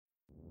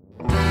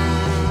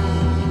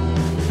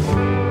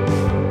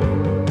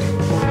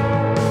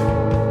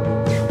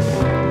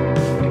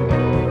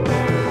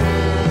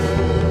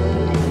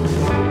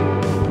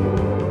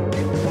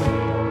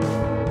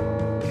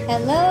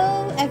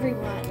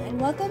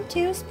welcome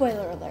to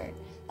Spoiler Alert,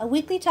 a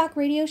weekly talk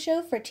radio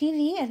show for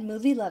TV and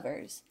movie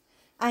lovers.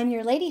 I'm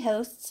your lady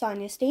host,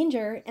 Sonia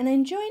Stanger, and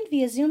I'm joined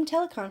via Zoom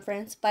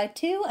teleconference by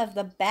two of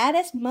the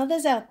baddest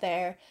mothers out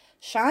there,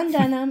 Sean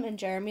Dunham and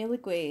Jeremy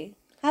Legui.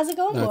 How's it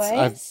going,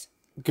 boys?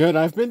 Good.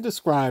 I've been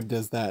described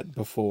as that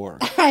before.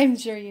 I'm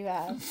sure you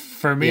have.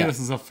 For me,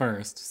 This is a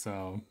first,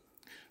 so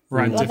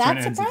we're on different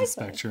ends of the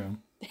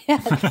spectrum.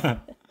 Yeah,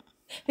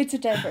 it's a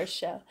diverse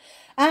show.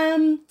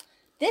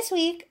 This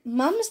week,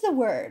 Mum's the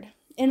Word.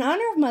 In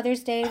honor of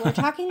Mother's Day, we're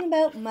talking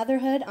about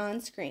motherhood on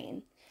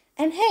screen.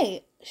 And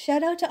hey,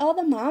 shout out to all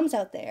the moms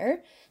out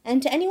there,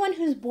 and to anyone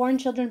who's born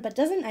children but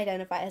doesn't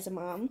identify as a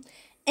mom.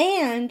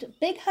 And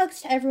big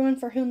hugs to everyone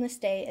for whom this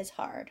day is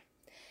hard.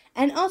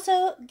 And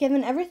also,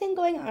 given everything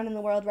going on in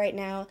the world right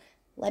now,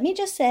 let me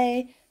just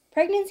say,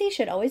 pregnancy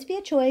should always be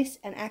a choice,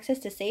 and access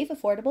to safe,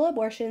 affordable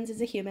abortions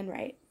is a human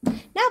right.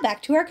 Now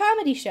back to our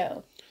comedy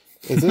show.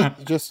 Is it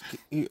just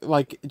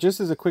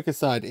as a quick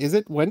aside,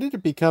 when did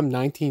it become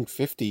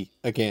 1950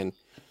 again?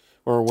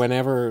 Or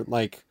whenever,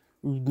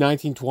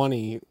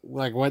 1920,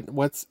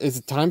 is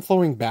it time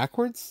flowing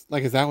backwards?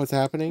 Is that what's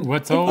happening?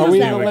 Are we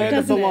in the land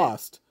of the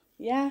lost?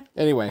 Yeah.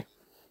 Anyway.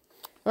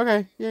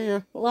 Okay,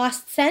 yeah.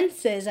 Lost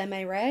senses, am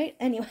I right?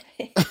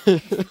 Anyway.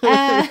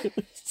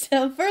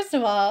 So first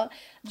of all,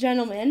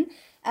 gentlemen,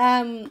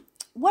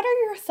 what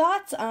are your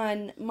thoughts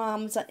on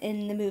moms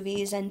in the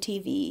movies and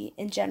TV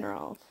in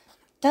general?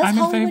 Does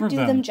Hollywood do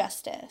them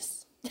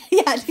justice?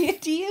 Yeah,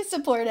 do you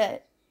support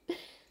it?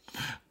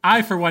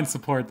 I, for one,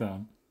 support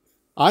them.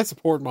 I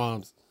support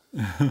moms.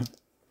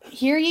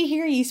 Hear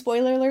ye,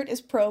 spoiler alert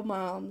is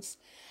pro-moms.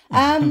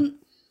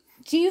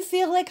 Do you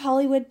feel like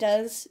Hollywood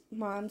does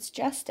moms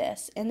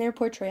justice in their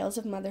portrayals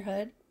of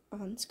motherhood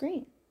on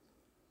screen?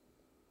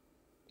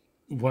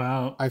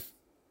 Well,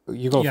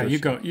 you go first.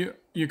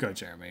 You go,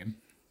 Jeremy.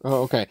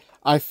 Oh, okay.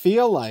 I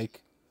feel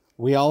like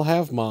we all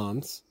have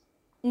moms,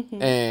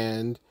 mm-hmm.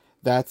 and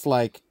that's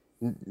not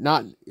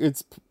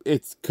it's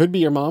could be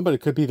your mom, but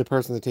it could be the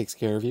person that takes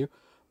care of you.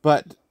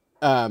 But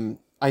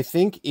I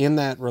think in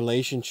that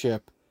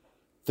relationship,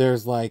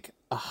 there's a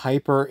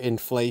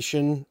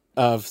hyperinflation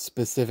of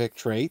specific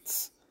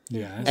traits.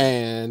 Yes.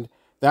 And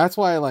that's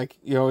why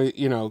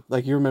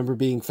you remember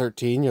being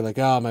 13, you're like,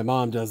 oh, my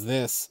mom does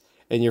this.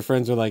 And your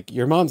friends are like,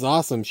 your mom's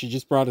awesome. She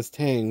just brought us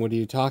Tang. What are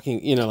you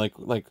talking?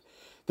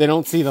 They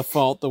don't see the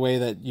fault the way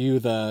that you,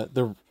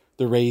 the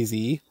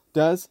raisee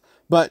does.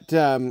 But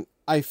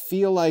I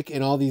feel like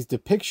in all these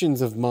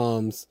depictions of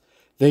moms,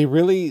 they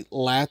really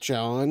latch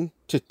on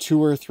to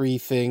 2 or 3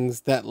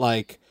 things that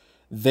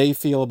they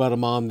feel about a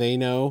mom they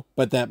know,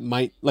 but that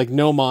might,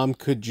 no mom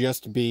could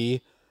just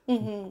be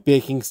mm-hmm.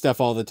 baking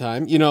stuff all the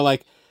time. It's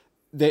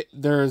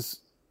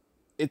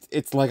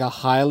like a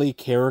highly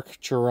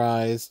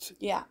characterized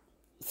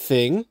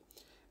thing,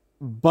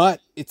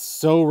 but it's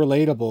so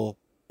relatable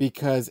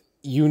because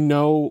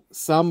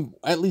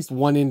at least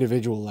one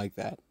individual like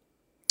that.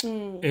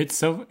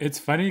 It's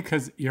funny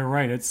because you're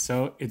right. It's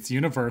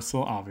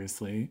universal,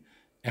 obviously.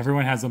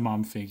 Everyone has a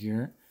mom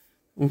figure.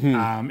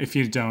 Mm-hmm. If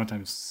you don't,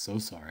 I'm so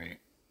sorry.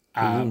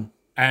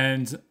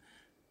 Mm-hmm.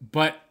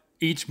 But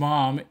each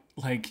mom,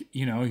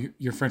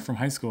 your friend from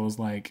high school is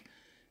my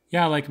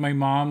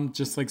mom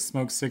just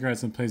smokes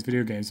cigarettes and plays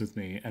video games with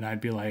me. And I'd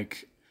be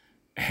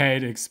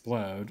head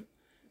explode.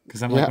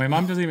 Because I'm my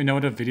mom doesn't even know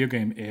what a video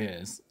game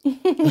is.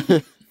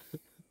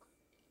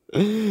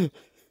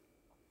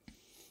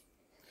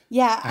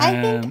 Yeah,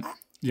 I think...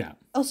 Yeah.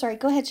 Oh, sorry.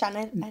 Go ahead, Sean.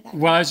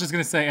 Well, I was just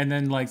going to say, and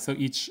then, so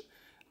each...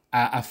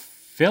 a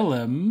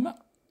film,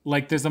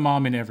 there's a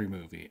mom in every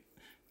movie.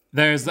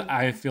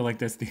 I feel like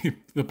there's the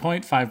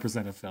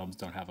 0.5% of films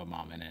don't have a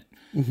mom in it.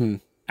 Mm-hmm.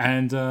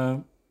 And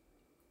I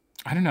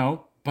don't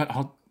know, but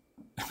I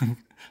don't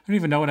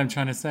even know what I'm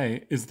trying to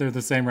say. Is there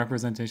the same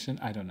representation?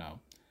 I don't know.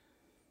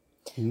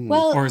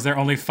 Well, or is there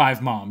only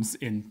 5 moms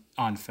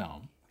on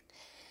film?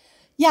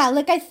 Yeah,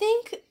 I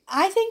think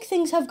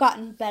things have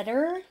gotten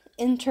better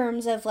in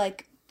terms of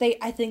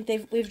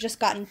we've just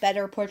gotten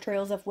better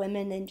portrayals of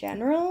women in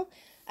general.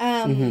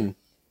 Mm-hmm.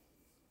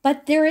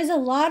 But there is a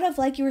lot of,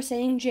 like you were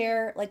saying,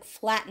 Jer,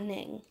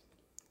 flattening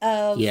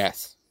of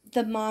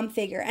the mom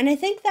figure. And I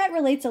think that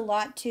relates a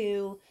lot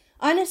to,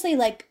 honestly,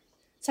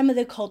 some of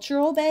the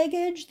cultural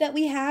baggage that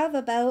we have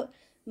about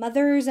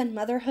mothers and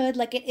motherhood.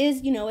 It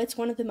is, it's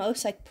one of the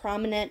most,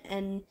 prominent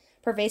and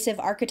pervasive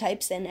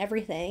archetypes in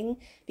everything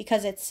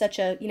because it's such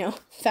a,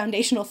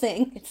 foundational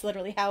thing. It's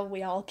literally how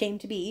we all came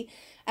to be.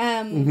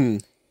 Mm-hmm.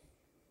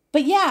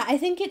 But yeah, I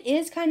think it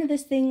is kind of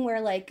this thing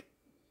where,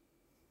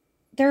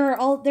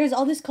 there's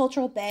all this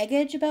cultural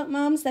baggage about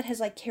moms that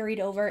has carried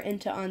over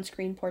into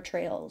on-screen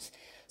portrayals.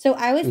 So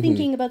I was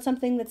thinking about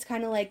something that's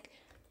kind of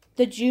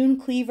the June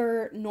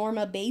Cleaver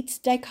Norma Bates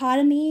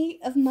dichotomy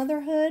of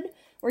motherhood,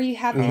 where you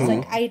have these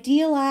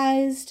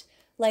idealized,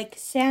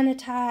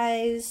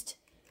 sanitized,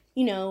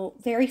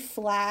 very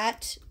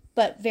flat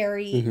but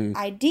very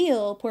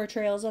ideal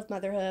portrayals of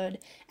motherhood,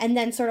 and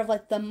then sort of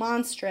the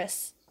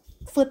monstrous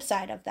flip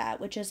side of that,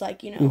 which is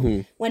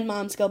when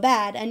moms go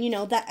bad. And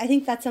that I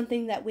think that's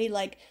something that we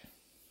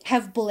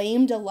have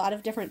blamed a lot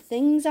of different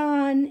things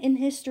on in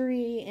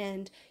history.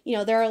 And, you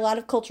know, there are a lot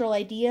of cultural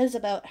ideas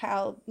about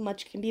how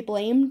much can be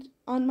blamed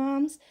on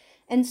moms.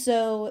 And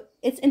so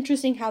it's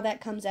interesting how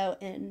that comes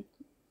out in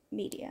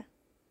media.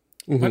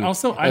 But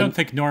also, I don't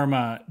think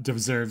Norma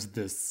deserves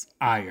this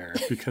ire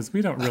because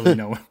we don't really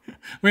know.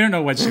 We don't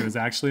know what she was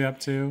actually up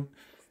to.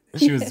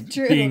 She was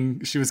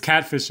she was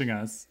catfishing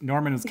us.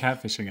 Norman was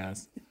catfishing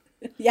us.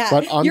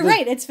 Yeah, you're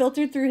right. It's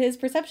filtered through his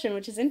perception,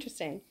 which is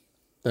interesting.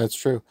 That's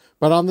true.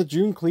 But on the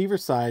June Cleaver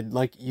side,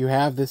 like, you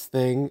have this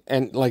thing,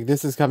 and like,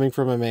 this is coming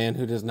from a man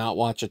who does not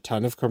watch a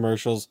ton of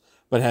commercials,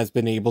 but has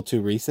been able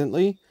to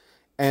recently.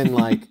 And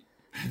like,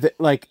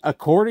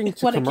 according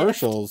to Yeah,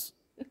 commercials,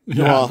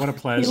 well, what a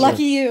pleasure.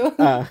 Lucky you.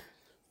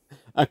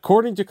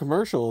 According to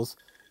commercials,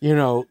 you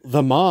know,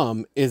 the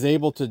mom is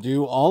able to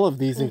do all of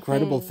these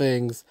incredible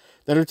things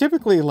that are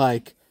typically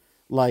like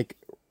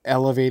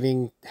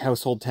elevating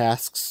household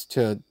tasks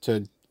to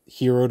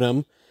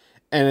herodom.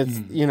 And it's,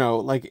 you know,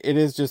 like, it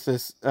is just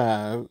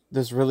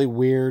this really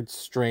weird,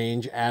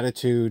 strange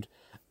attitude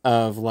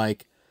of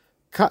like,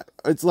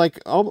 it's like,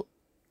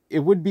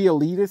 it would be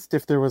elitist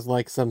if there was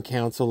like some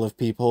council of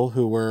people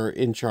who were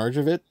in charge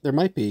of it. There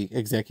might be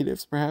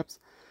executives, perhaps.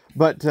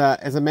 But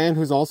as a man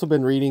who's also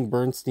been reading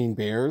Bernstein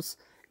Bears,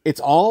 it's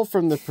all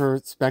from the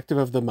perspective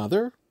of the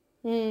mother.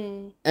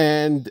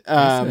 And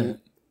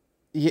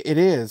it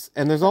is.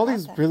 And there's all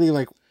these really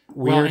like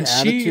weird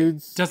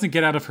attitudes. She doesn't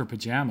get out of her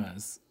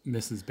pajamas,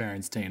 Mrs.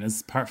 Berenstain,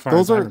 as far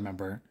as I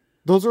remember.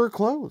 Those are her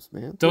clothes,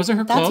 man. Those are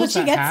her clothes. That's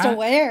what she gets to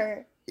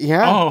wear.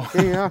 Yeah. Oh,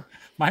 yeah.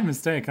 My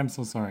mistake. I'm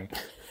so sorry.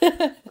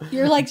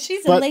 You're like,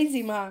 she's a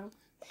lazy mom.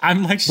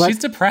 I'm like, she's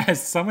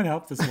depressed. Someone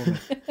help this woman.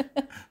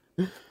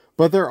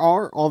 But there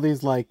are all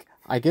these, like,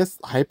 I guess,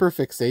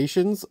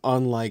 hyperfixations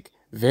on like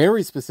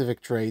very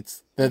specific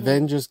traits that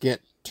then just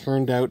get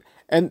turned out.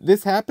 And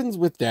this happens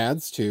with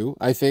dads too,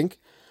 I think.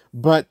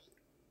 But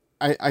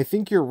I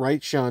think you're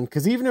right, Sean,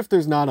 because even if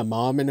there's not a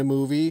mom in a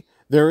movie,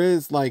 there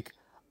is like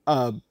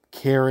a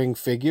caring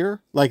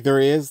figure. Like, there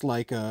is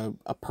like a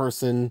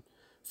person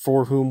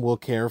for whom we'll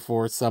care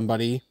for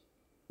somebody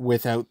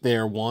without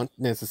their want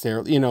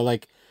necessarily. You know,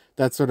 like,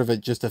 that's sort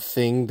of just a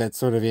thing that's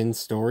sort of in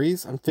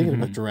stories. I'm thinking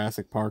about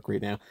Jurassic Park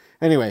right now.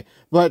 Anyway,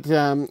 but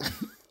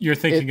you're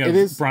thinking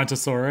of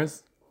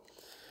Brontosaurus?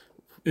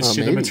 Is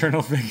she the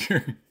maternal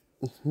figure?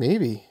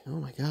 Maybe. Oh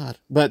my god.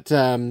 But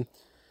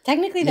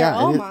technically they're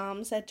all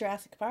moms at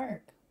Jurassic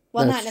Park.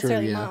 Well, not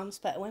necessarily moms,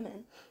 but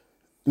women.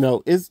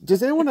 No,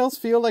 does anyone else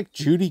feel like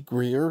Judy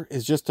Greer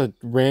is just a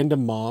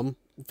random mom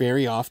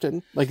very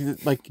often?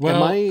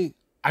 Well,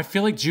 I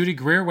feel like Judy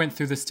Greer went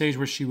through the stage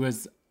where she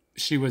was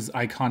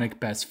iconic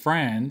best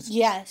friend.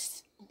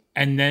 Yes.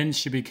 And then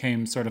she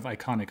became sort of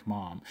iconic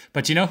mom.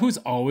 But you know who's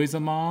always a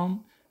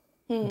mom?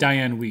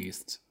 Diane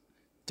Wiest.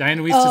 Diane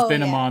Wiest has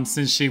been a mom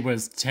since she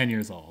was 10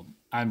 years old.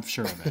 I'm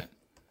sure of it.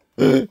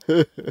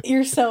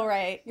 You're so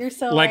right. You're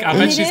so like,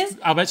 right.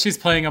 I'll bet she's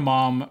playing a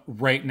mom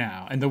right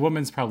now. And the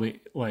woman's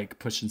probably like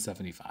pushing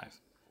 75.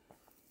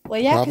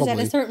 Well, yeah, because at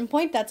a certain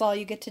point, that's all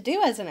you get to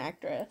do as an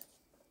actress.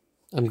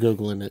 I'm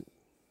Googling it.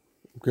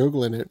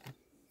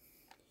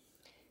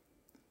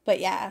 But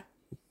yeah.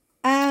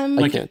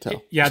 I can't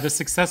tell. Yeah, the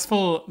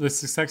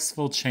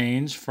successful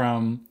change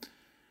from,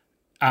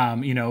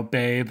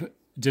 Babe,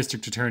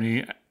 District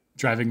Attorney,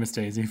 driving Miss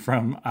Daisy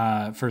from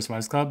First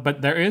Wives Club.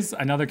 But there is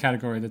another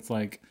category that's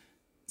like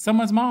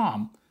someone's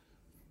mom.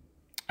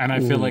 And I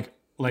feel like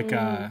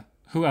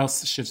who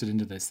else shifted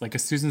into this? Like a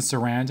Susan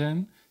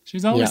Sarandon.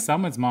 She's always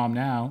someone's mom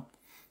now.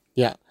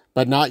 Yeah,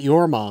 but not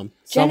your mom.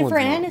 Jennifer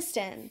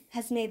Aniston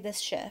has made this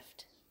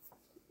shift.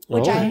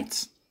 Which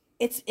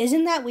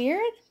isn't that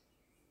weird?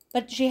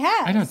 But she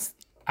has.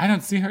 I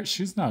don't see her.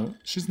 She's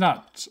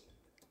not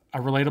a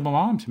relatable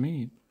mom to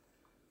me.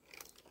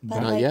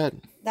 But not yet.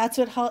 That's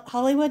what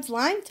Hollywood's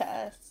lying to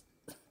us.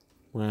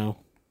 Wow.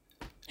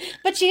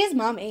 But she is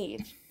mom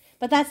age.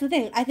 But that's the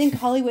thing. I think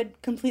Hollywood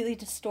completely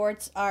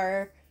distorts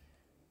our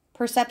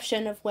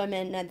perception of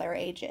women and their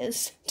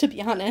ages, to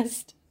be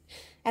honest.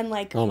 And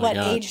like what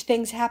age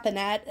things happen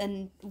at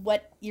and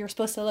what you're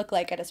supposed to look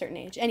like at a certain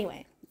age.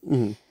 Anyway.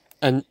 Mm-hmm.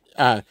 And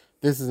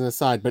this is an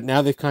aside, but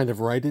now they've kind of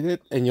righted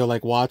it, and you'll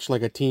like watch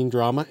like a teen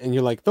drama, and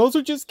you're like, those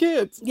are just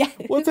kids. Yeah.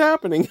 What's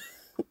happening?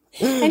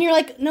 And you're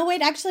like, no,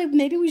 wait, actually,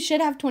 maybe we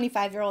should have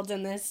 25-year-olds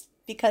in this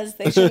because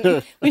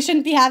we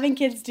shouldn't be having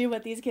kids do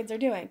what these kids are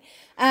doing.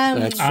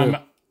 That's true.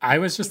 I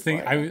was just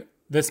thinking,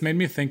 this made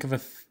me think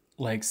of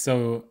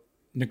so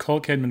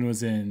Nicole Kidman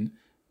was in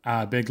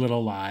Big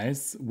Little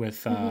Lies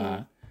with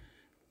the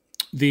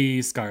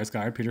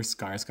Skarsgård, Peter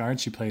Skarsgård.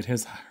 She played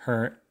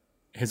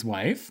his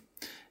wife.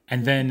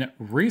 And then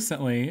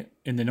recently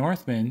in The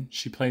Northman,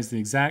 she plays the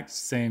exact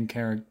same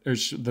character, or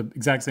the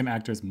exact same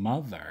actor's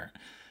mother.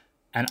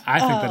 And I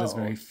think that is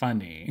very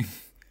funny.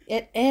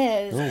 It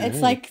is. It's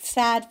like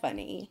sad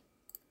funny.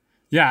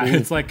 Yeah,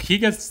 it's like he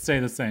gets to stay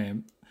the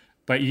same,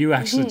 but you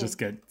actually just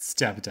get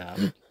stepped up.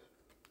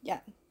 Yeah.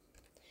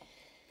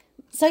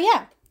 So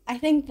yeah, I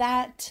think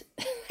that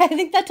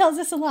tells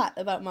us a lot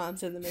about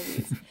moms in the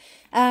movies.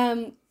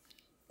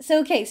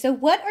 So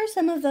what are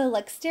some of the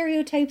like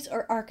stereotypes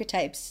or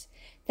archetypes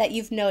that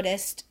you've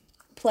noticed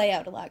play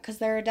out a lot? Because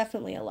there are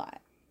definitely a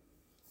lot.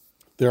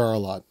 There are a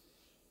lot.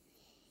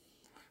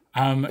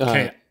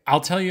 Okay,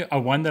 I'll tell you a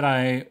one that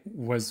I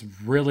was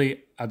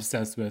really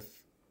obsessed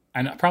with,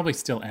 and I probably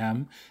still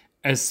am,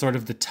 as sort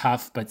of the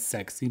tough but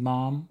sexy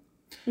mom.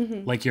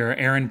 Like your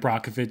Aaron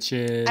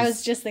Brockovich's. I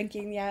was just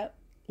thinking, yeah.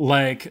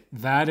 Like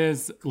that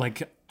is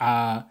like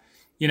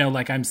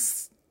like I'm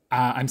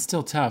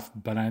still tough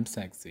but I'm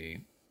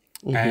sexy.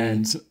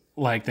 And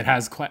like that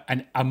has quite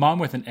a mom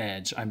with an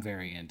edge I'm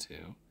very into.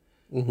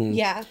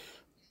 Yeah.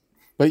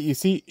 But you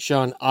see,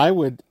 Sean, I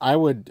would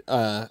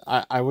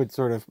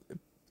sort of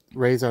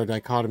raise our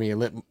dichotomy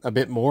a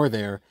bit more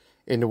there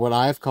into what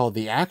I've called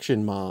the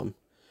action mom,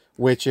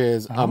 which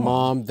is a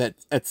mom that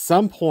at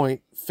some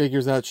point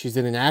figures out she's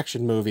in an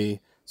action movie,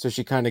 so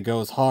she kind of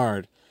goes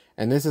hard.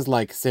 And this is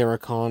like Sarah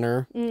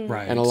Connor,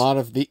 Right? and a lot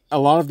of the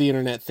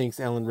internet thinks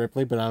Ellen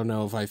Ripley, but I don't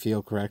know if I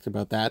feel correct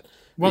about that.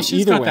 Well,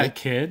 she's Either got way, that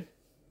kid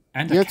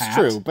and a yeah, cat. it's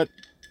true, but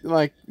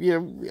like,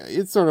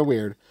 it's sort of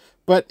weird.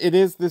 But it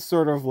is this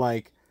sort of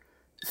like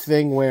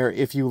thing where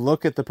if you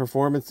look at the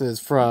performances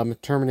from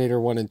Terminator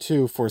 1 and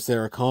 2 for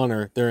Sarah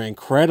Connor, they're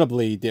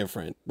incredibly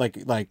different.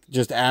 Like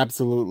just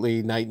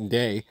absolutely night and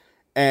day.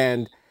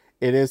 And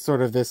it is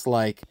sort of this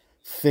like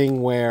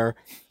thing where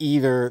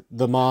either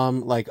the mom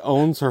like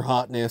owns her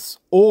hotness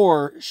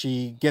or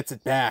she gets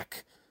it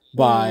back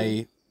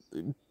by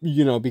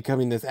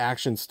becoming this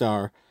action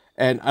star.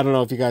 And I don't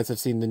know if you guys have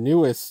seen the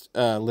newest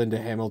Linda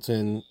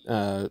Hamilton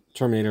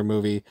Terminator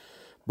movie,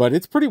 but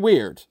it's pretty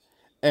weird.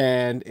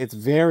 And it's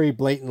very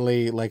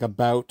blatantly like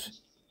about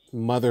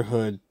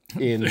motherhood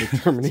in the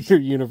Terminator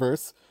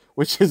universe,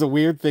 which is a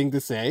weird thing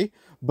to say,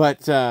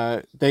 but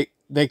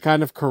they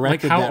kind of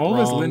corrected Like how that old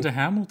wrong is Linda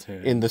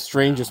Hamilton? in the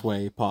strangest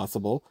way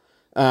possible.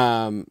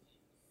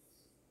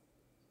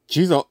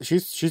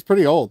 She's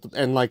pretty old,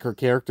 and like her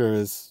character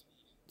is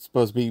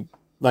supposed to be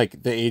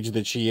like the age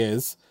that she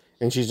is,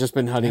 and she's just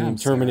been hunting Damn,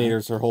 Sarah.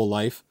 Terminators her whole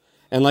life,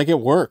 and like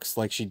it works,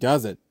 like she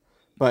does it,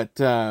 but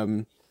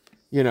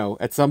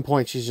at some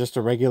point she's just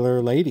a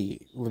regular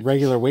lady,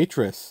 regular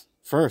waitress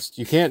first.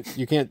 You can't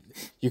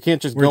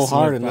just go Words to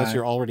hard live unless by.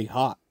 you're already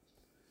hot,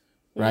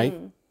 right?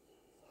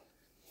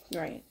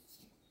 Right.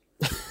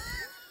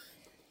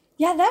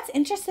 Yeah, that's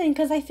interesting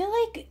because I feel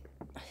like,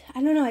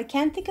 I don't know, I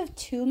can't think of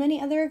too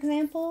many other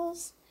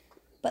examples,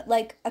 but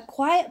like A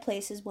Quiet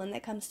Place is one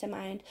that comes to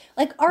mind.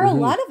 Like, are a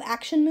lot of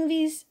action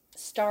movies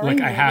starring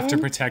Like, I have to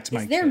women? protect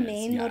my Is their kids,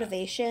 main yeah.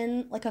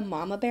 motivation like a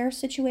mama bear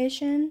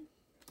situation?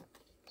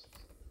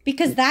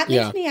 Because that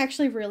makes Yeah. me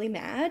actually really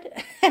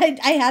mad.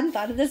 I hadn't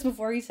thought of this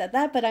before you said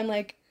that, but I'm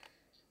like,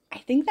 I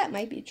think that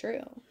might be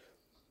true.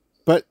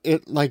 But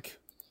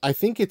I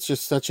think it's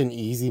just such an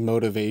easy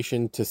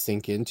motivation to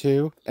sink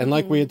into. And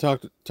like we had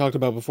talked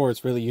about before,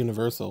 it's really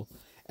universal.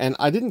 And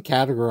I didn't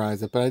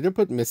categorize it, but I did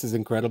put Mrs.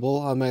 Incredible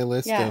on my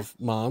list of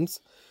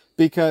moms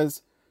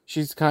because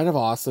she's kind of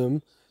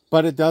awesome,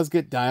 but it does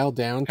get dialed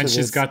down to And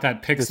she's got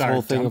that this Pixar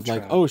whole thing dump of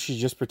like, truck. oh,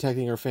 she's just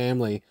protecting her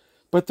family.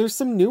 But there's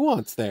some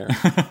nuance there.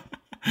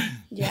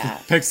 Yeah.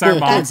 Pixar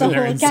moms That's a and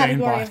their whole insane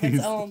category of bodies.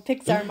 its own.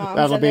 Pixar moms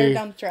That'll and their be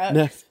dump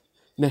trucks.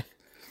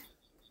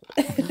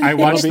 I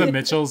watched That'll The be-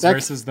 Mitchells that-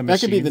 versus the that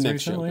Machines could be the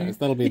next show, recently. guys.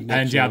 That'll be the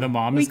next And yeah, show. the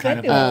mom We is kind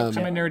could of do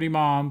like, it. I'm a nerdy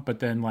mom, but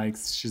then like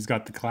she's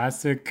got the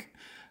classic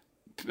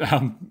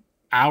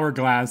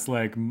hourglass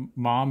like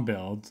mom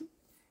build.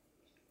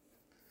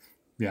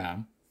 Yeah.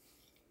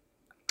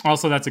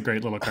 Also, that's a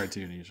great little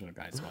cartoon you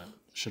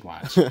should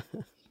watch.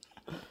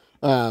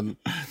 I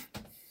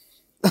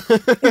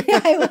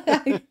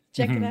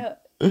check it out.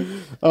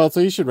 Oh, so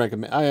you should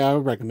recommend. I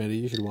would recommend it.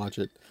 You should watch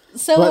it.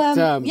 So,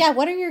 But, yeah,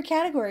 what are your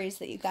categories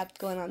that you got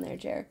going on there,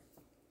 Jared?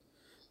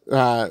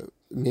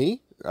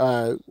 Me?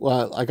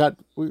 Well, I got.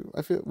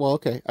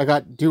 Okay. I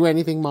got do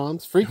anything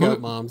moms, freak out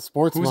moms,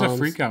 sports Who's moms, a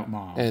freak out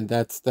mom? and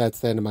that's the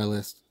end of my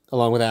list,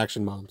 along with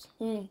action moms.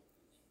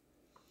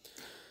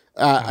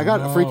 I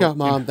got a freak out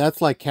mom.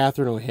 That's like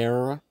Catherine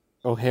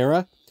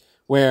O'Hara,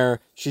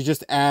 where she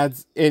just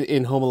adds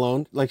in Home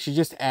Alone, like she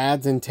just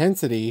adds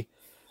intensity,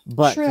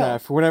 but True.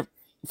 for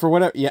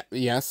whatever,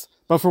 yes,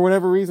 but for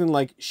whatever reason,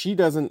 like she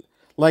doesn't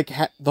like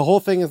the whole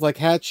thing is like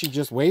had she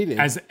just waited,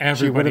 As she would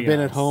everybody have been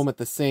at else. home at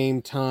the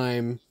same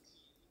time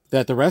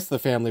that the rest of the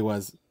family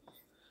was,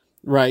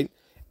 right?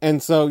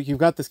 And so you've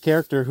got this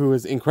character who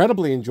is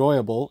incredibly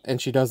enjoyable,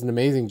 and she does an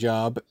amazing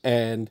job,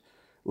 and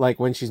like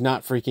when she's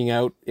not freaking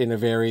out in a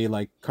very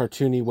like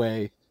cartoony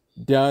way,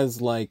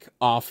 does like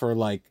offer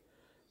like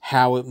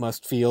how it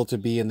must feel to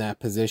be in that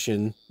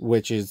position,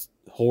 which is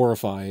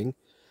horrifying.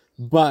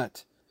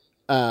 But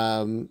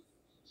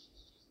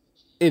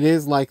it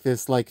is like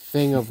this like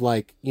thing of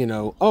like,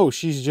 oh,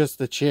 she's just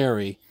a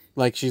cherry.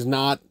 Like she's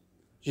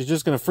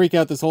just gonna freak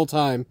out this whole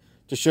time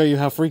to show you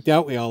how freaked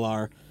out we all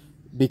are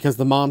because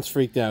the mom's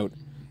freaked out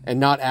and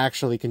not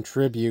actually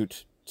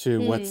contribute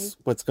to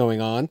what's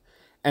going on.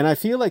 And I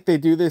feel like they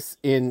do this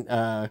in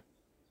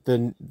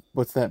the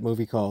what's that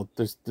movie called?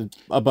 There's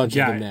a bunch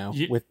of them now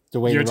with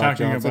Dwayne you're The Rock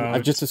talking Johnson. about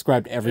I've just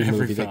described every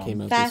movie that film.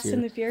 came out Fast this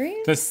and year. the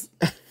Furious? This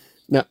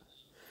No,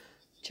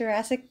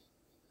 Jurassic?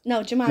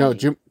 No, Jumanji.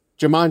 no,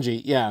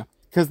 Jumanji. Yeah,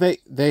 because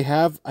they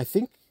have, I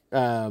think,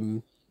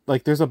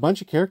 like there's a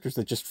bunch of characters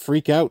that just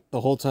freak out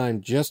the whole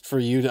time just for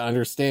you to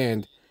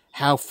understand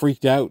how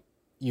freaked out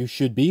you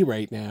should be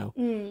right now.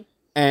 Mm.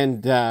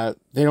 And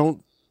they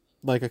don't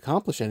like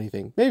accomplish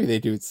anything. Maybe they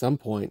do at some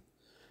point.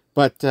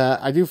 But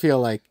I do feel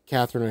like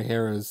Catherine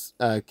O'Hara's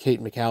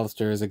Kate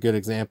McAllister is a good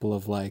example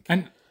of like,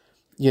 and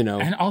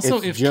and also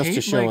it's if just Kate,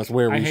 to show us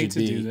where I we hate should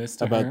to do be this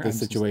to about her, this I'm just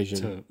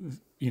situation.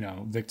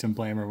 to victim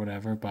blame or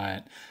whatever,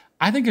 but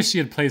I think if she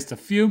had placed a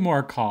few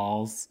more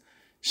calls,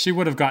 she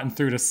would have gotten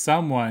through to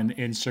someone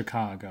in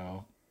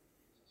Chicago.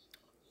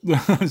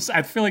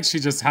 I feel like she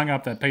just hung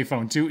up that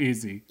payphone too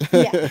easy.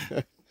 Yeah.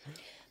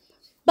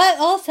 But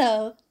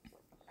also,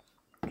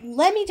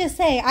 let me just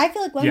say, I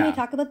feel like when we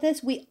talk about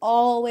this, we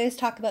always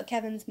talk about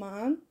Kevin's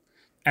mom.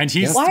 And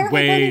he's Why are we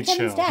way blaming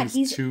Kevin's chill. dad?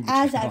 He's too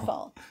as chill. at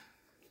fault.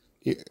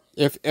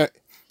 If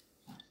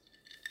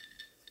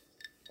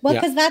Well,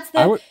 Yeah. because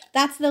I would-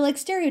 that's the like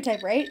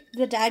stereotype, right?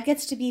 The dad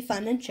gets to be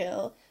fun and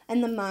chill,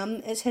 and the mom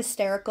is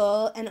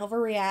hysterical and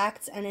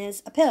overreacts and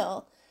is a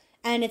pill.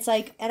 And it's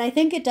like, and I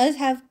think it does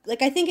have,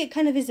 like, I think it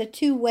kind of is a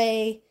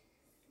two-way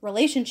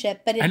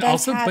relationship, but it And does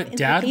also, have but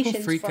dad will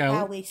implications freak for how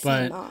out, we see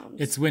but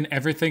moms. it's when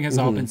everything has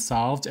all been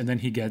solved and then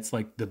he gets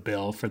like the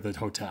bill for the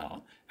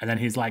hotel. And then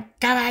he's like,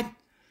 come on.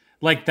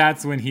 Like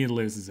that's when he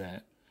loses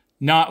it.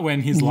 Not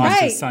when he's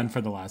lost Right. his son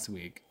for the last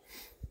week.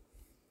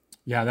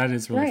 Yeah, that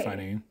is really Right.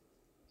 funny.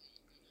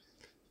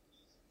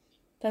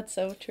 That's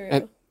so true.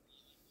 And-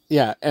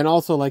 Yeah, and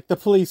also like the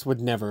police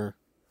would never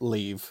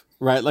leave,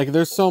 right? Like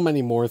there's so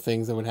many more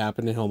things that would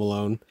happen in Home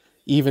Alone,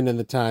 even in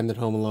the time that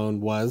Home Alone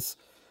was.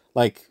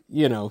 Like,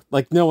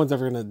 like no one's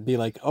ever gonna be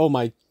like, oh,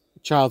 my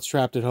child's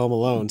trapped at home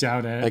alone.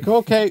 Doubt it. Like,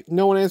 okay,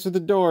 no one answered the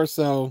door,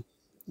 so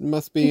it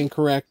must be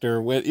incorrect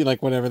or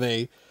like whatever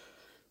they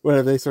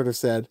sort of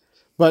said.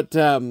 But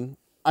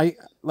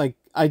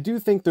I do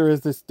think there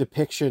is this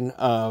depiction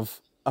of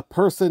a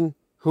person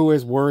who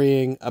is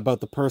worrying about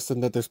the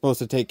person that they're supposed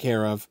to take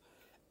care of,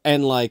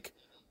 and like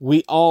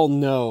we all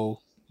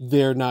know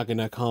they're not going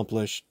to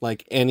accomplish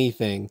like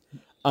anything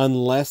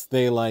unless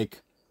they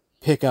like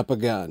pick up a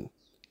gun.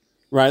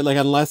 Right, like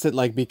unless it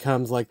like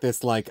becomes like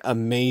this like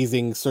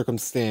amazing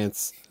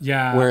circumstance,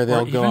 Yeah, where or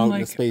they'll go even, out in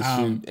like, a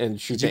spacesuit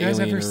and shoot did the you guys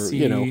alien, ever or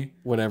see-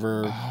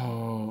 whatever.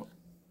 Oh,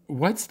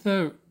 what's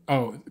the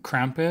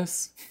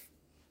Krampus?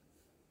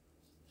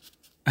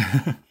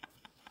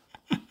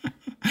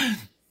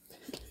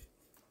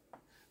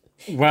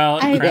 Well,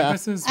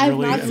 Krampus is I've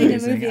really not seen a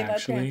amazing, movie about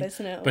actually. Krampus,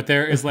 no. But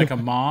there is like a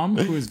mom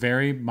who is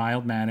very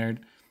mild mannered.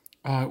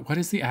 What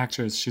is the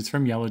actress? She's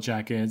from Yellow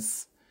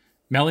Jackets.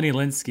 Melanie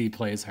Linsky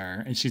plays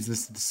her, and she's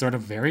this sort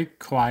of very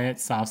quiet,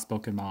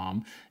 soft-spoken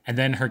mom. And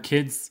then her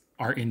kids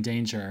are in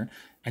danger,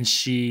 and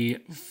she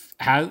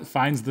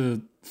finds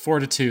the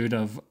fortitude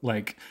of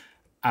like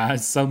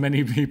so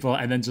many people,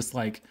 and then just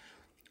like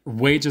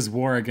wages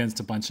war against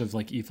a bunch of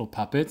like evil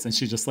puppets, and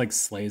she just like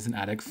slays an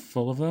attic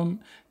full of them,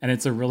 and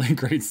it's a really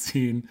great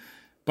scene.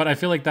 But I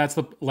feel like that's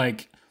the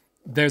like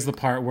there's the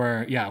part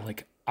where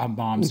like a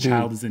mom's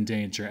child is in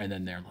danger, and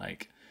then they're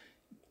like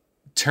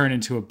turn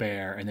into a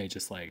bear and they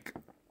just like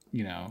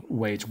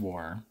wage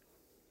war.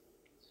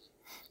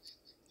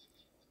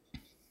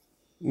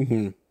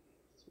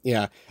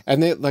 Yeah,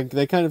 and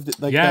they kind of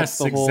like Yes, that's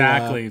the whole,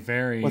 exactly.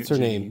 Very. what's her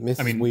name?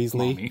 Mrs. Weasley?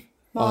 Mommy.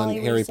 on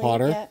Molly Harry Weasley,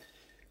 Potter.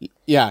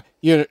 yeah.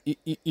 Yeah,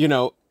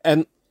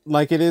 and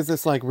like it is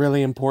this like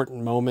really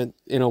important moment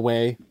in a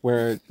way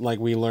where like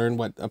we learn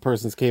what a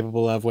person's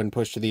capable of when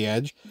pushed to the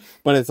edge,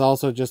 but it's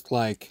also just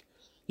like,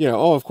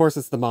 oh, of course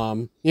it's the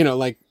mom,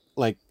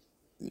 like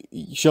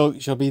she'll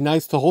be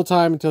nice the whole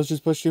time until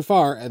she's pushed too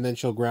far, and then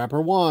she'll grab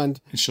her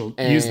wand And she'll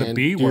use the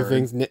B do word.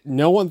 things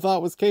no one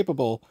thought was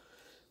capable,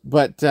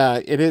 but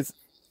it is.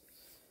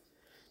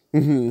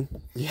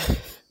 Yeah.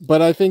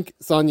 But I think,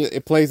 Sonia,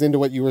 it plays into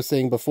what you were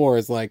saying before,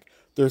 is like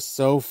they're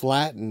so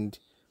flattened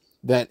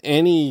that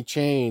any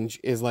change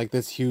is like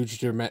this huge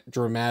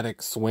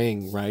dramatic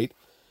swing, right?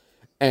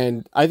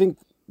 And I think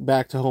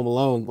back to Home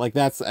Alone, like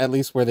that's at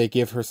least where they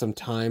give her some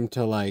time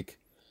to like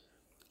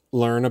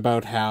learn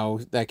about how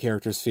that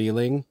character's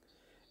feeling,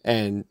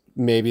 and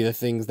maybe the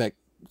things that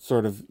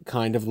sort of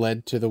kind of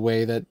led to the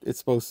way that it's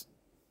supposed,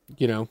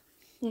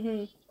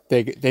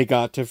 they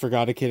got to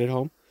Forgot a Kid at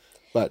Home.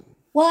 But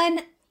Well,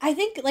 and I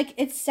think like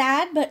it's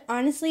sad, but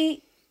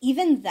honestly,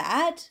 even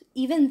that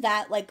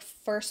like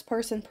first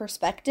person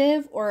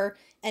perspective or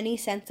any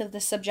sense of the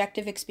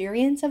subjective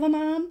experience of a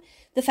mom,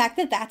 the fact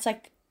that that's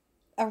like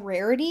a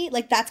rarity,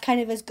 like that's kind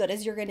of as good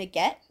as you're going to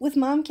get with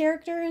mom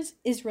characters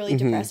is really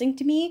depressing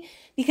to me,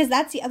 because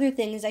that's the other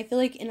thing is I feel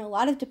like in a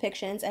lot of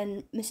depictions,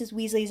 and Mrs.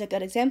 Weasley is a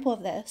good example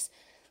of this,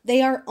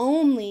 they are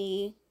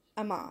only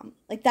a mom.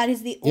 Like that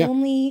is the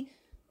only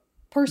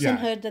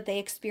personhood that they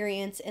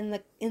experience in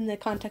the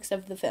context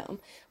of the film.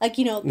 Like,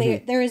 you know,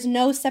 there is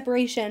no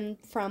separation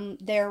from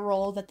their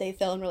role that they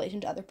fill in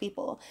relation to other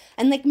people.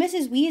 And like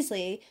Mrs.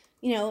 Weasley,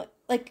 you know,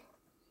 like,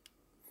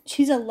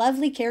 she's a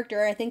lovely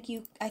character. I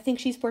think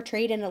she's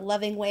portrayed in a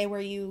loving way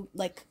where you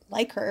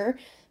like her,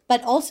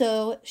 but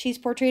also she's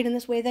portrayed in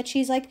this way that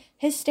she's like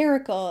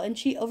hysterical and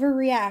she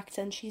overreacts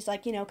and she's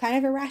like, you know, kind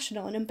of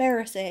irrational and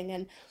embarrassing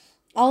and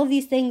all of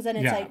these things. And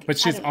it's like, but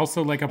she's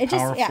also like a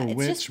powerful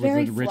witch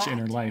with a rich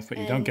inner life, but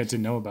you don't get to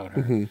know about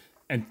her.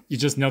 And you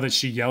just know that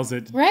she yells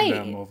at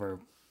them over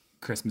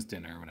Christmas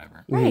dinner or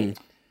whatever. Right.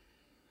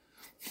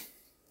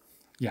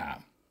 Yeah.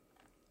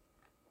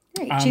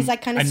 Right. She's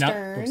like kind of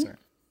stern,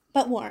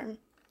 but warm.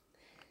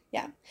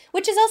 Yeah.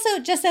 Which is also,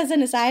 just as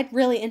an aside,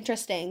 really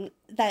interesting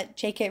that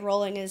J.K.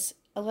 Rowling is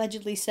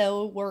allegedly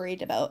so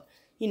worried about,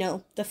 you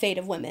know, the fate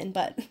of women,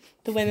 but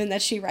the women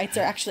that she writes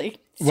are actually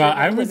well,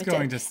 I was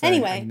going to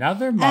say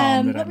another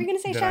mom that, what were you gonna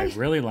say, that I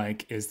really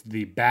like is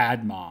the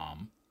bad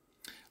mom.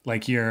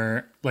 Like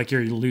your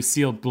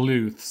Lucille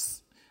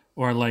Bluths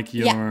or like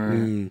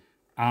your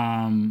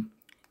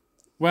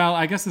well,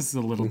 I guess this is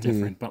a little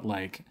different, but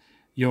like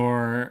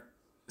your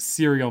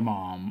serial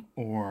mom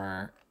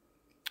or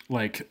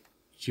like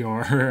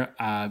your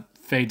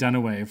Faye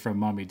Dunaway from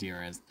Mommy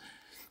Dearest.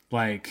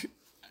 Like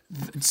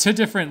to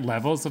different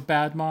levels of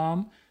bad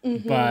mom,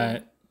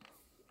 but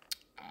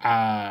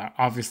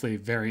obviously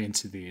very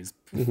into these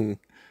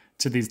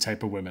to these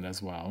type of women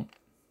as well.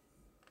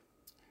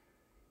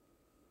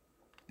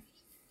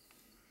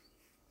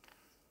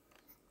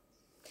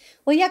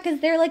 Well, yeah, because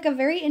they're like a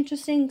very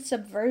interesting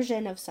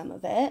subversion of some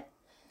of it.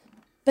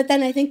 But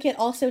then I think it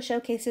also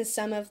showcases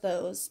some of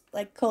those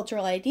like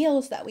cultural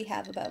ideals that we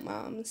have about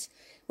moms,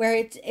 where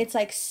it's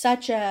like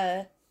such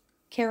a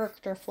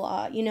character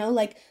flaw, you know,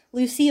 like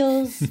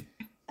Lucille's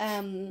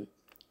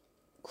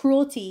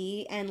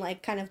cruelty and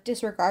like kind of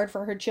disregard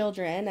for her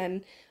children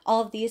and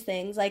all of these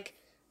things. Like,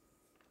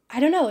 I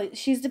don't know,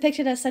 she's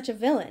depicted as such a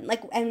villain.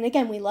 Like, and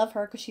again, we love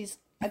her because she's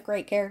a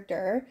great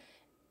character.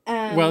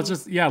 Well,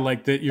 just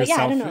like that you're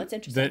I don't know, it's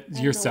interesting.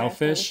 That you're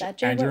selfish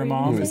and you're a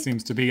mom. It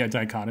seems to be a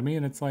dichotomy,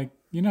 and it's like,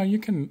 you know, you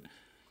can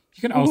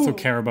also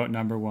care about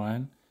number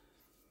one,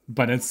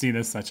 but it's seen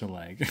as such a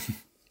leg.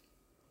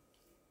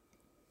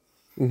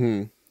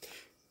 But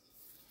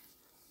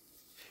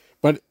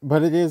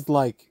it is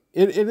like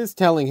it is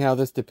telling how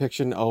this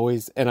depiction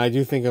always, and I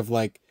do think of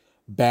like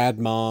bad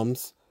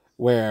moms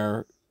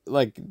where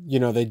like, you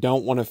know, they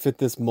don't want to fit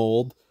this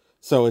mold.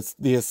 So it's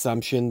the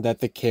assumption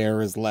that the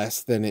care is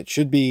less than it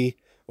should be,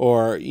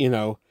 or, you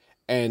know,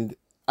 and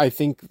I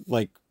think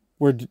like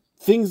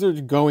things are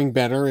going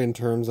better in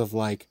terms of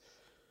like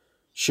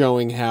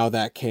showing how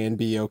that can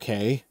be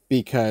okay,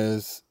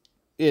 because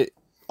it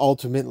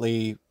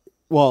ultimately,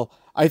 well,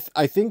 I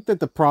think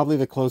that probably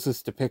the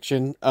closest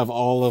depiction of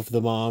all of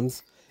the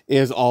moms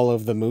is all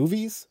of the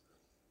movies,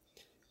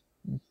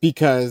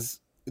 because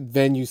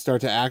then you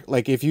start to act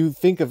like, if you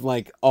think of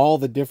like all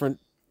the different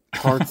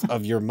parts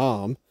of your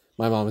mom.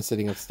 My mom is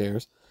sitting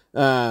upstairs.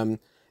 It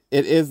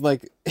is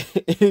like,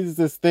 it is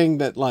this thing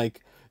that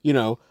like, you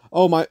know,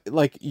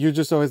 like you're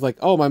just always like,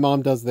 oh, my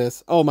mom does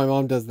this. Oh, my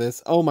mom does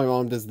this. Oh, my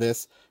mom does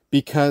this,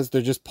 because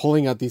they're just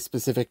pulling out these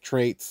specific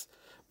traits.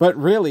 But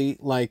really,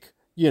 like,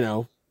 you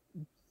know,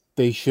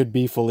 they should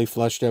be fully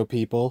fleshed out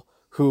people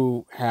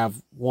who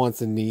have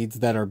wants and needs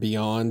that are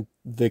beyond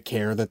the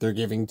care that they're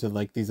giving to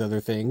like these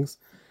other things.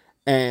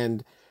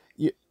 And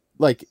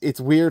like, it's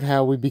weird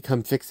how we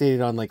become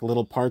fixated on like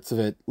little parts of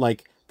it.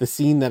 Like, the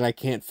scene that I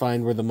can't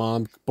find where the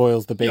mom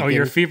boils the bacon. Oh,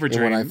 your fever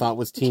dream. What I thought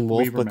was Teen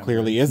Wolf, but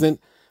clearly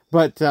isn't.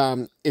 But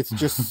it's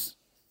just,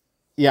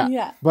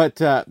 yeah.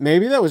 But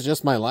maybe that was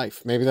just my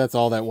life. Maybe that's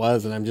all that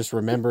was, and I'm just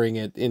remembering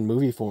it in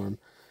movie form.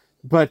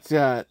 But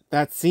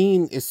that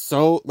scene is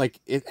so, like,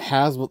 it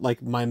has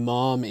like my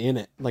mom in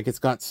it. Like, it's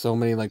got so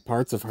many like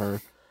parts of her,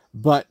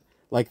 but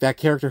like that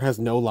character has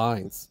no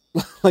lines.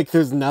 Like,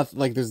 there's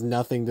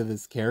nothing to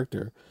this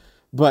character.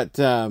 But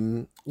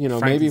you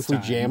know, maybe if we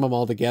jam them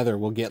all together,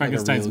 we'll get like a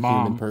real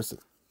human person,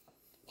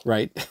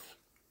 right?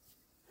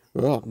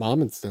 Oh,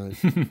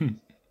 Momenstein.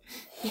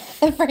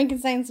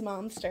 Frankenstein's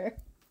momster.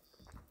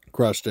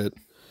 Crushed it.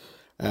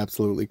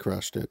 Absolutely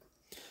crushed it.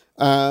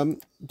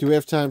 Do we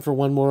have time for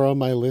one more on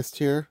my list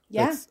here?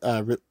 Yeah.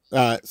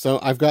 So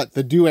I've got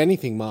the Do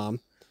Anything Mom.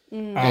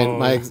 And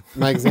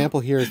my example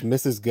here is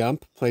Mrs.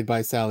 Gump, played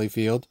by Sally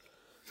Field,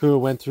 who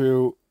went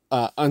through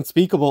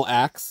unspeakable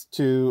acts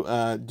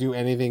to do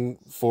anything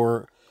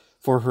for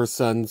her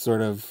son's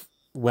sort of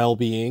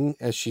well-being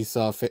as she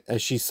saw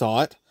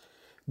it.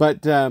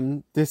 But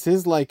this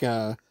is like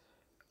a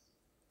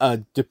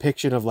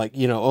depiction of like,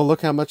 you know, oh,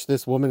 look how much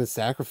this woman is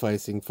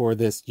sacrificing for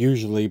this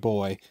usually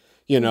boy,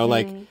 you know,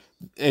 like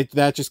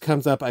that just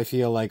comes up, I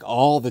feel like,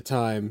 all the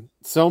time,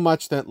 so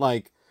much that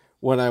like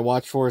when I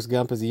watched Forrest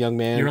Gump as a young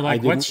man, you're like, I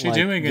didn't what's she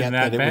doing in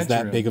that bedroom? It was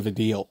that big of a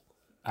deal.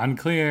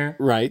 Unclear.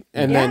 Right.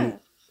 And then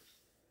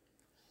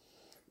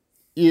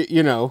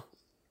you know,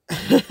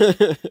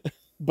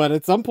 but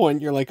at some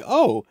point you're like,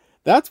 oh,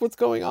 that's what's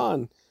going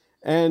on.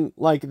 And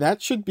like,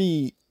 that should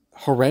be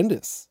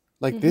horrendous.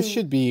 Like this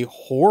should be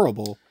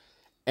horrible,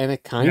 and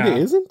it kind of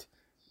isn't.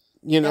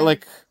 You know,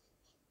 like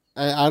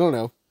I don't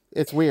know.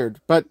 It's weird,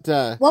 but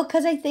well,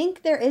 because I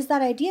think there is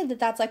that idea that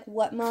that's like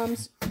what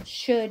moms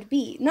should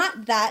be.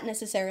 Not that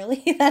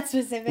necessarily, that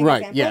specific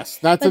example. Yes,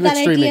 that's but an that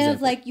extreme idea example.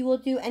 of like you will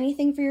do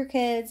anything for your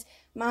kids.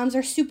 Moms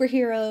are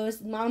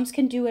superheroes. Moms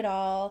can do it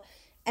all,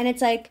 and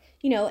it's like,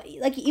 you know,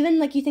 like even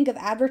like you think of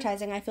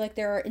advertising. I feel like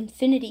there are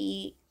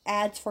infinity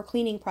ads for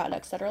cleaning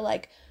products that are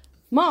like,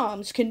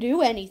 moms can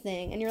do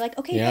anything, and you're like,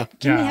 okay, but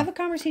can we have a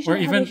conversation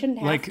about how they shouldn't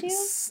have to?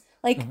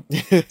 Like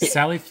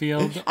Sally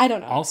Field, I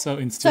don't know. Also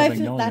in Steel So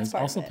Magnolias,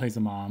 also plays a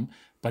mom,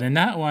 but in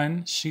that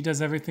one, she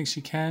does everything she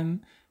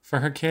can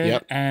for her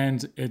kid,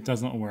 and it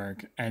doesn't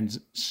work, and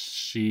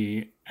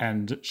she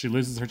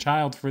loses her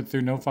child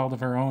through no fault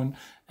of her own,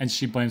 and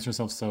she blames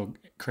herself so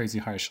crazy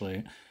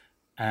harshly,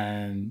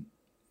 and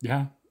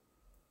I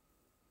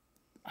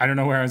don't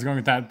know where I was going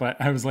with that, but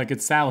I was like,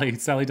 it's Sally.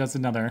 Sally does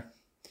another,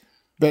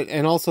 but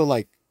and also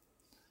like,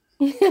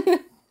 Sally.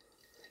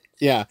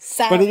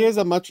 But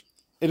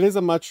it is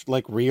a much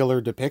like realer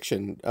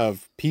depiction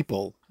of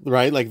people,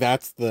 right? Like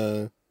that's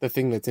the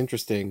thing that's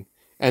interesting.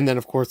 And then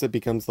of course it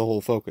becomes the whole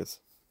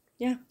focus.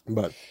 Yeah.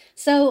 But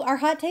so our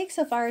hot take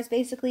so far is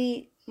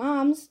basically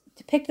moms,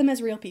 depict them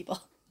as real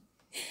people.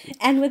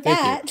 And with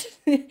that,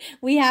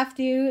 we have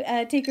to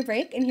take a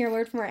break and hear a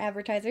word from our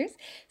advertisers.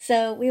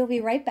 So we will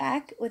be right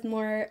back with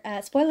more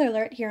spoiler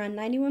alert here on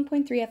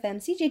 91.3 FM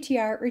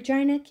CJTR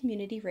Regina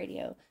Community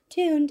Radio.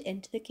 Tuned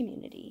into the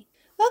community.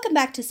 Welcome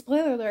back to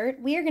Spoiler Alert.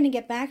 We are going to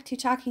get back to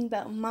talking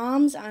about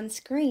moms on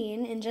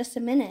screen in just a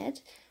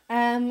minute.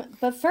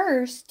 But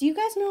first, do you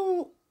guys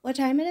know what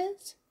time it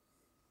is?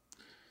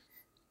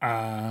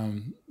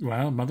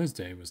 Well, Mother's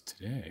Day was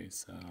today,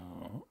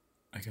 so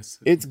I guess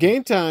it's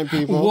game time,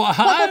 people.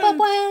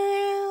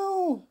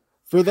 Wow.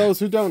 For those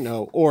who don't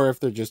know, or if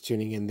they're just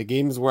tuning in, the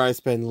game is where I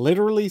spend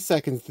literally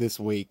seconds this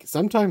week.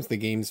 Sometimes the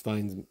game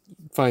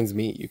finds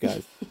me, you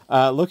guys,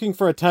 looking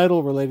for a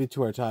title related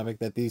to our topic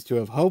that these two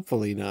have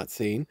hopefully not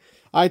seen.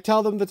 I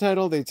tell them the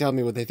title, they tell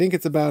me what they think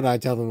it's about, I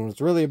tell them what it's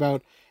really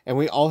about, and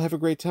we all have a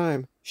great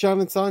time. Sean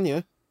and Sonia,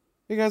 are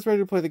you guys ready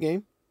to play the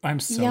game?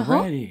 I'm so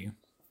ready.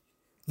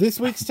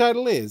 This week's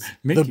title is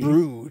Mickey. The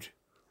Brood.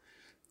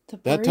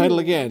 That title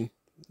again,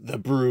 The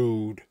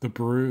Brood. The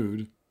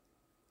Brood.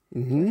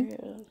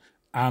 Mm-hmm.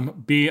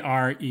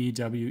 BREWED.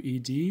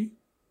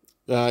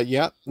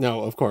 Yeah,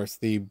 no, of course,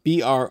 the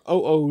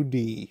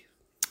BROOD.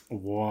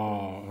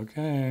 Wow.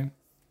 Okay.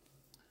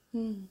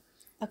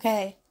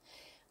 Okay.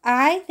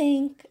 I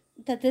think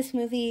that this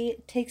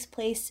movie takes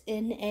place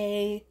in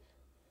a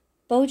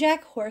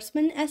BoJack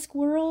Horseman-esque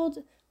world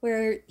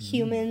where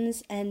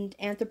humans and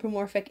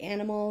anthropomorphic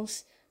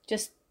animals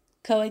just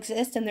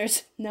coexist, and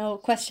there's no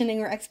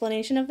questioning or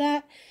explanation of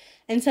that.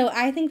 And so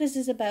I think this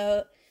is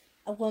about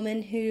a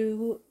woman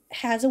who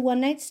has a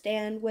one-night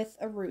stand with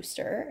a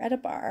rooster at a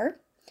bar,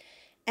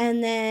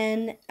 and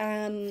then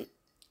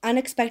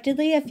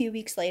unexpectedly a few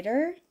weeks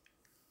later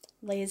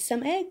lays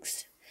some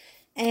eggs.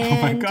 And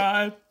oh my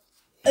God.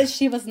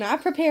 She was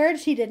not prepared.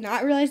 She did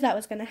not realize that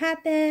was going to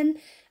happen.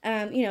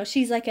 You know,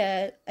 she's like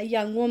a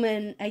young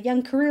woman, a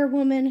young career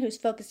woman who's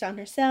focused on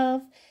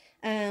herself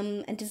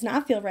and does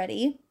not feel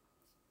ready.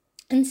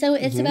 And so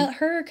it's about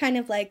her kind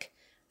of like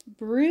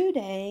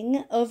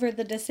brooding over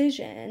the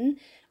decision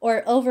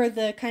or over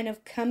the kind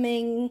of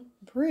coming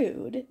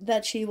brood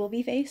that she will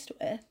be faced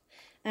with,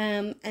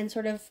 and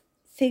sort of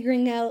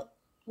figuring out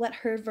what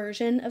her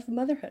version of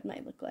motherhood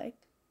might look like.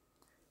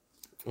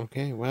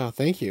 Okay, wow,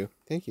 thank you,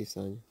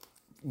 Sonia.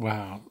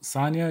 Wow,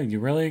 Sonia, you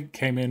really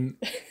came in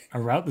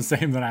about the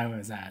same that I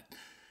was at.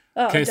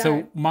 Oh, okay,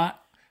 darn. so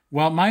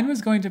mine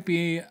was going to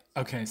be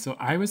okay. So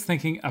I was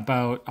thinking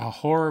about a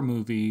horror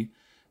movie,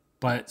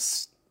 but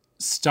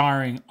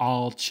starring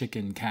all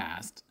chicken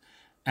cast,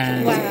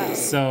 and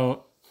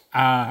so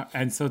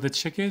the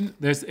chicken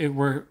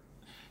we're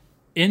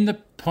in the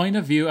point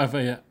of view of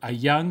a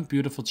young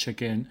beautiful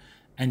chicken,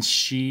 and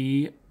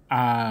she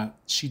lays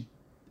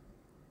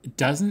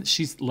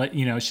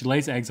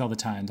eggs all the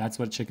time. That's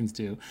what chickens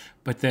do.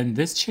 But then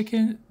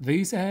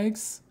these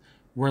eggs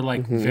were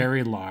like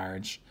very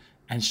large,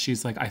 and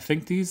she's like, I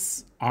think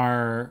these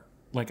have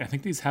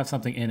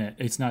something in it.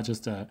 It's not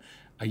just a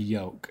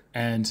yolk.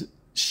 And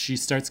she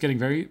starts getting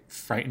very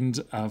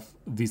frightened of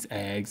these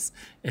eggs.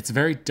 It's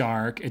very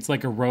dark. It's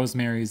like a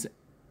Rosemary's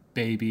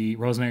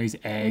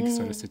egg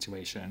sort of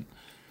situation.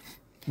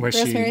 Where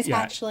Rosemary's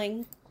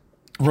hatchling.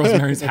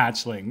 Rosemary's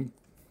hatchling,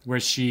 where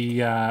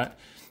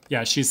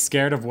she's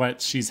scared of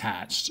what she's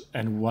hatched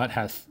and what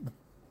hath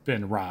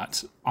been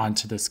wrought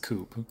onto this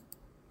coop.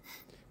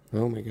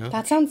 Oh my God.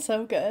 That sounds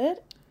so good.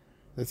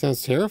 That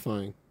sounds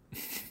terrifying.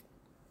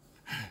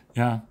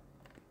 Yeah.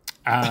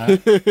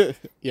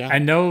 Yeah.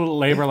 And no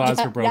labor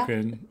laws were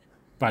broken,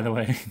 by the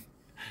way.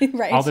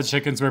 Right. All the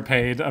chickens were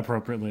paid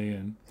appropriately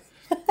and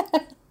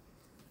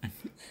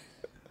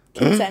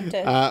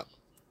consented. Well,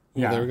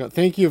 there we go.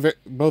 Thank you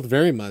both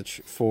very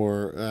much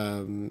for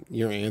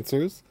your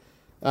answers.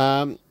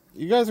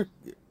 You guys are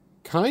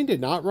kind of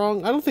not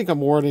wrong. I don't think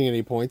I'm awarding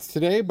any points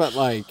today, but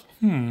like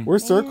we're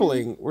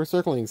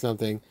circling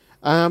something.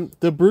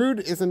 The Brood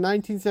is a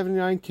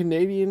 1979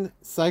 Canadian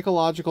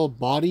psychological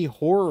body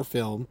horror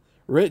film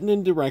written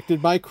and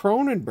directed by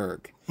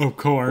Cronenberg. Of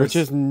course. Which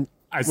is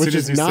as soon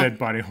as you said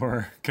body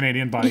horror,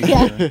 Canadian body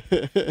horror.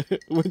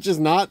 Which is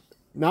not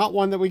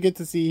one that we get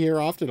to see here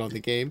often on the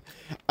game.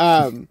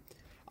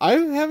 I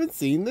haven't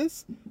seen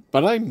this,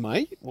 but I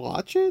might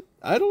watch it.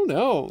 I don't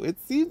know. It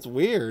seems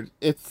weird.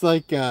 It's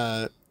like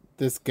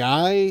this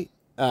guy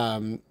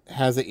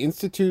has an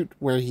institute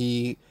where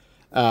he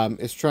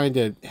is trying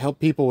to help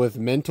people with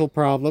mental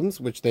problems,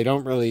 which they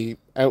don't really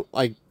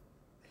like.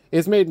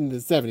 It's made in the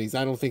 70s.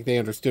 I don't think they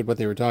understood what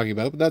they were talking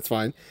about, but that's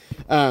fine.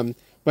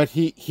 But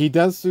he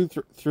does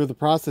through the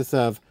process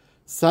of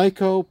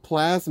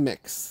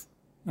psychoplasmics.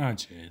 Oh,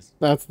 jeez.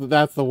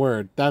 That's the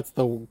word. That's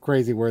the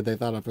crazy word they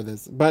thought of for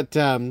this. But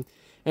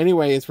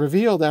anyway, it's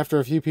revealed after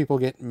a few people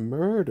get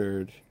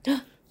murdered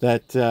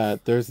that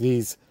there's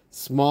these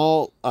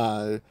small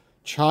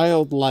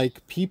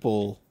childlike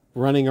people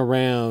running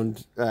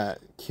around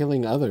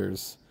killing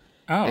others.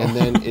 Oh. And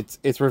then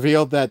it's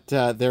revealed that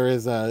there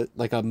is a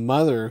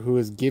mother who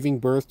is giving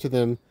birth to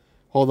them.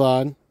 Hold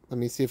on. Let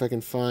me see if I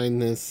can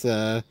find this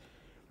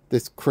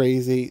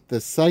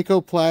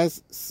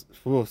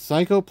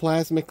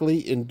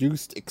psychoplasmically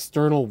induced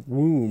external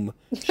womb.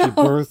 She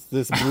births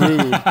this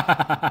brood.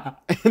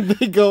 And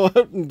they go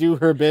out and do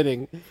her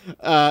bidding.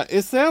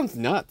 It sounds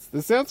nuts.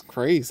 This sounds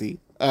crazy.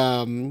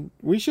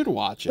 We should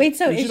watch it. Wait,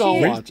 so we should all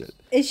watch it.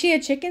 Is she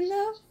a chicken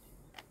though?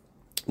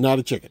 Not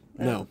a chicken.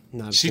 No,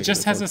 not a chicken. She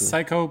just has a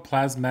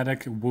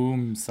psychoplasmatic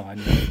womb,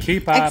 Sonia.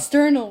 Keep up.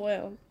 External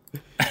womb.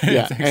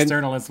 Yeah, It's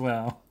external as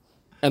well.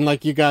 And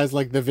like you guys,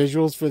 like the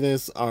visuals for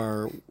this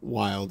are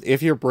wild.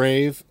 If you're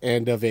brave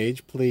and of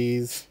age,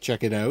 please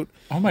check it out.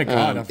 Oh my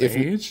god, of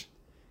age?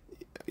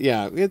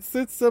 Yeah, it's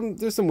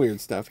there's some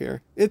weird stuff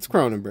here. It's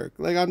Cronenberg.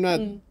 Like I'm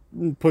not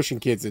pushing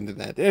kids into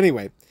that.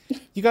 Anyway,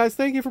 you guys,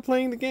 thank you for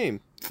playing the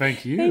game.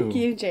 Thank you. Thank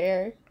you,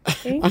 Jer.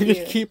 Thank I'm you.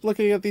 gonna keep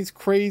looking at these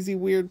crazy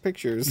weird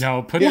pictures.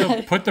 No, put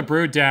the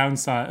brood down,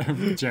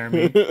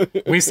 Jeremy.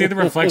 We see the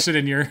reflection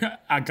in your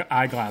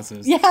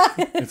eyeglasses. Yeah.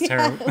 It's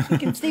terrible. We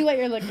can see what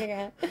you're looking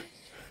at.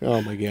 Oh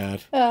my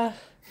god.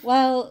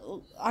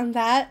 Well, on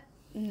that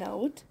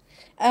note,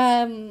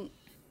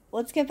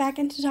 let's get back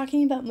into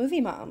talking about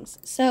movie moms.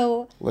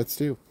 So Let's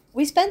do.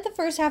 we spent the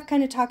first half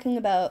kind of talking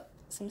about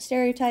some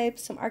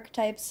stereotypes, some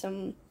archetypes,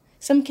 some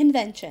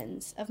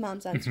conventions of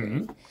moms on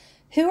screen.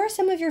 Who are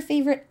some of your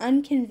favorite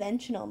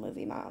unconventional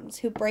movie moms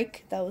who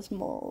break those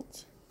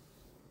molds?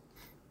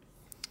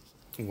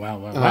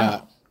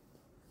 Wow.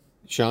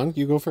 Sean,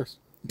 you go first.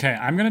 Okay,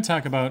 I'm going to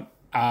talk about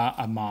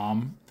a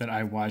mom that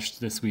I watched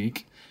this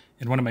week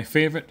in one of my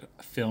favorite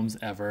films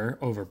ever,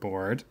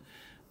 Overboard,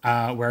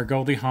 where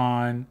Goldie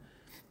Hawn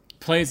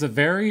plays a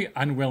very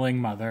unwilling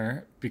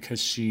mother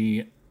because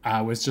she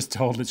was just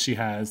told that she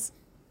has,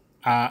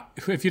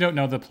 if you don't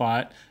know the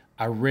plot,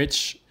 a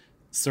rich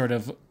sort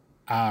of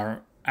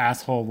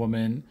asshole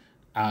woman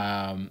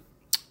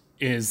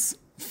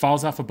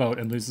falls off a boat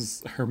and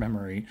loses her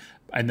memory,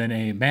 and then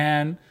a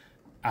man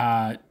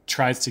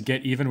tries to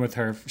get even with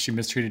her. She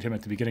mistreated him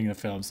at the beginning of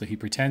the film, so he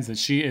pretends that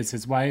she is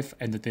his wife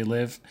and that they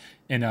live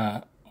in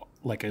a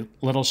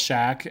little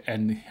shack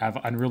and have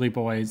unruly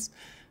boys,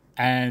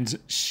 and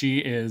she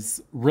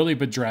is really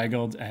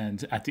bedraggled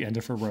and at the end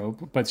of her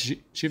rope, but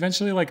she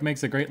eventually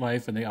makes a great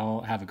life and they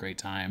all have a great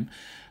time.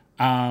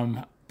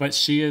 But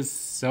she is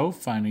so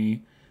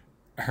funny.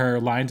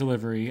 Her line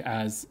delivery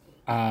as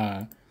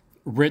a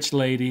rich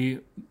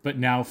lady, but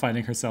now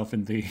finding herself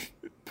in the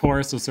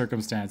poorest of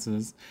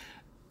circumstances.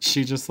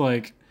 She just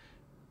when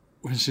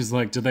she's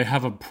like, do they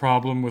have a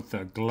problem with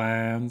their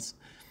glands?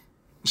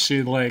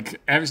 She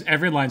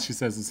every line she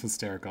says is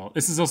hysterical.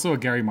 This is also a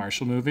Gary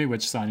Marshall movie,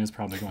 which Sonia's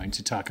probably going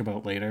to talk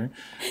about later.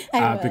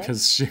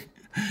 Because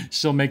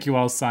she'll make you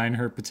all sign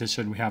her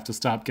petition. We have to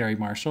stop Gary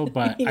Marshall.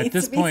 But at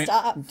this point,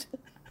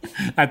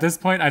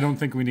 I don't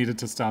think we needed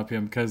to stop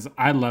him because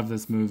I love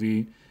this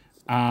movie.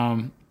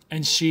 And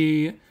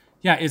she,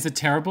 is a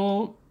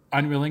terrible,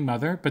 unwilling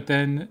mother, but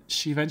then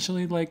she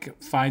eventually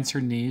finds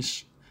her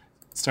niche,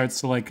 starts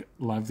to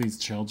love these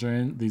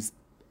children, these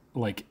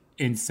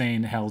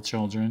insane hell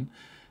children.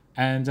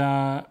 And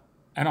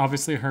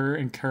obviously her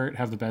and Kurt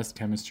have the best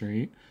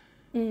chemistry.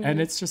 And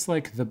it's just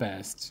the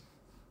best.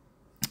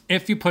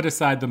 If you put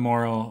aside the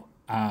moral,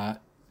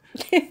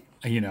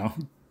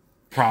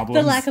 problems.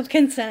 The lack of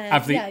consent.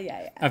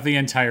 Of the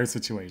entire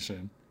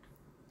situation.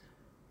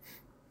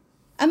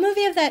 A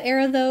movie of that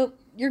era, though,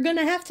 you're going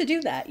to have to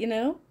do that, you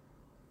know?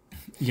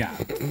 Yeah.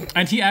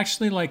 And he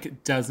actually,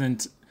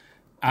 doesn't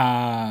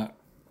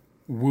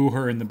woo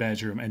her in the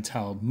bedroom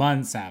until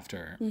months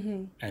after.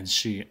 Mm-hmm.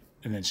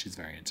 And then she's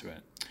very into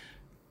it.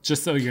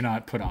 Just so you're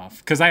not put off.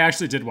 Because I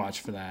actually did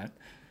watch for that.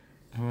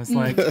 I was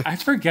I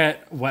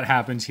forget what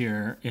happened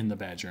here in the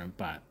bedroom,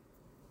 but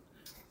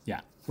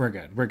yeah, we're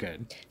good. We're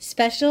good.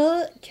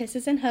 Special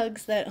kisses and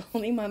hugs that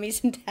only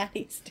mommies and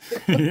daddies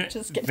do.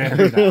 Just kidding.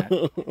 Very bad.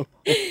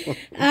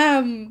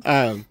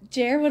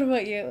 Jer, what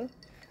about you?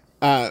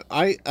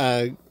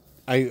 I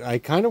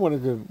kind of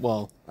wanted to.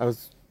 Well, I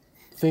was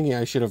thinking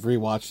I should have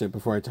rewatched it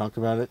before I talked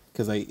about it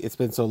because it's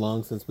been so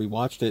long since we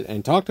watched it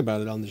and talked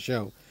about it on the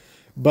show.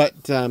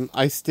 But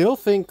I still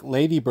think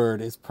Lady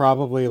Bird is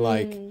probably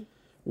like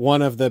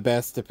one of the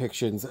best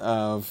depictions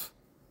of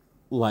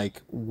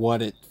like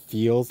what it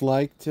feels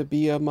like to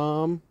be a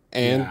mom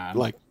and Yeah.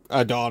 like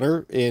a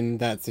daughter in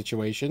that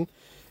situation.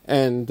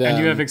 And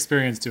you have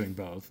experience doing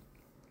both.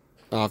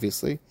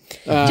 obviously.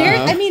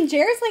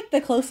 Jared's like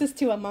the closest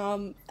to a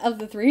mom of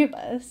the three of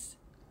us.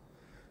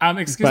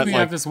 Excuse But, me, I like-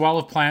 have this wall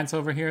of plants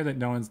over here that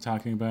no one's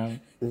talking about.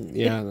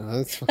 Yeah, no,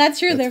 that's That's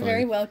true. They're fine.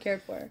 very well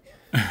cared for.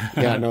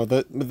 Yeah, no,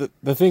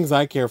 the things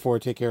I care for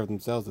take care of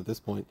themselves at this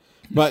point.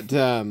 But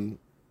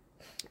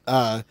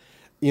I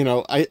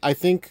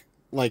think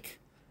like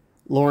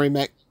Laurie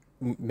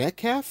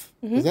Metcalf,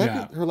 is that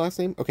Yeah. her last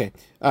name? Okay,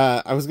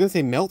 I was gonna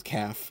say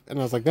Meltcalf, and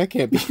I was like, that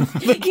can't be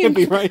that can't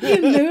be right.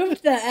 You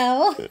moved the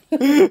L.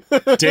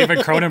 David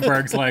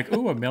Cronenberg's like,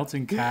 ooh, a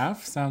melting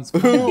calf sounds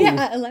cool.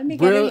 Yeah, let me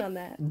get in on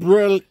that.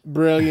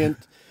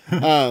 Brilliant.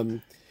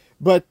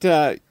 But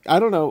I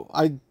don't know.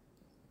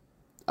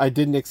 I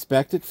didn't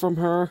expect it from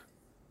her,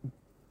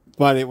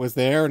 but it was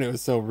there and it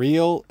was so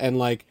real, and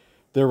like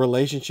their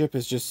relationship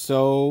is just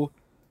so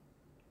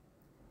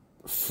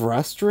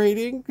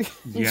frustrating to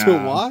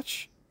Yeah.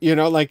 watch. You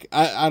know, like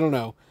I don't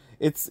know.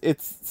 It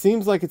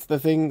seems like it's the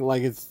thing,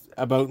 like it's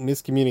about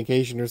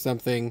miscommunication or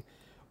something,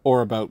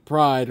 or about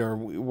pride or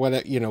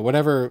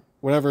whatever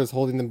is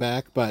holding them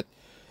back. But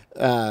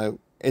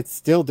it's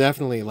still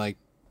definitely like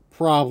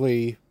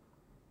probably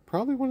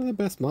one of the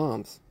best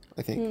moms,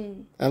 I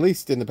think, at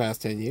least in the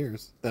past 10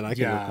 years that I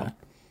can Yeah. recall.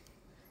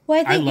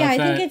 Well, I love think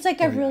that- it's like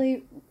oh, a yeah.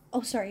 really.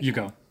 Oh, sorry. You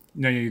go.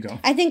 No, you go.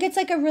 I think it's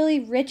like a really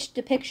rich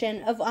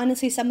depiction of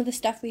honestly some of the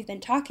stuff we've been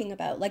talking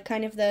about, like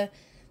kind of the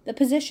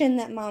position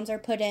that moms are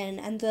put in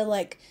and the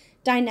like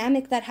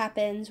dynamic that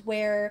happens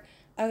where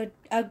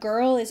a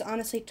girl is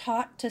honestly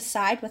taught to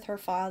side with her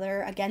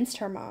father against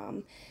her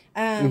mom,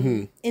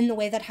 in the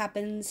way that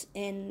happens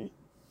in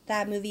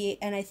that movie,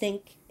 and I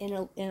think in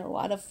a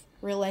lot of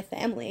real life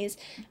families,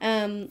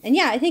 and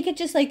yeah, I think it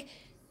just like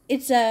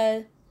it's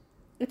a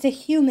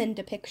human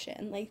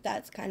depiction, like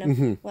that's kind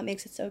of what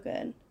makes it so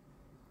good.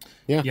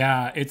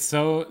 Yeah, it's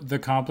so the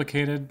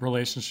complicated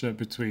relationship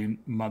between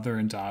mother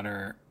and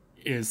daughter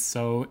is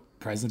so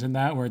present in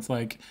that, where it's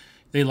like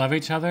they love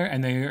each other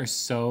and they are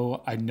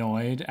so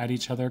annoyed at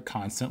each other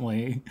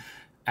constantly,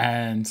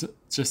 and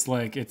just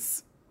like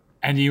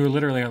and you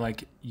literally are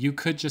like, you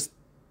could just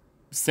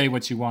say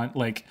what you want,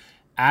 like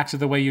act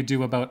the way you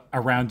do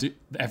around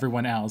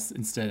everyone else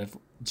instead of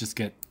just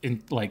get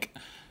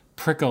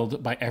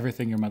prickled by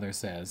everything your mother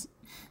says.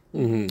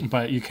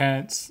 But you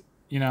can't,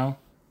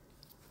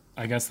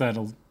 I guess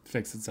that'll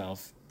fix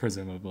itself,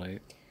 presumably.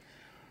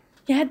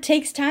 Yeah, it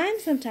takes time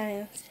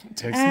sometimes. It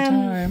takes some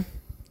time.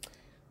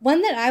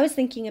 One that I was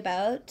thinking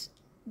about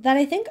that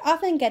I think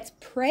often gets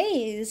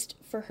praised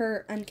for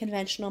her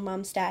unconventional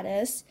mom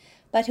status,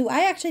 but who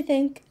I actually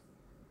think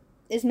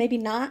is maybe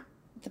not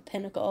the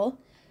pinnacle,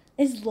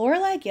 is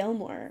Lorelai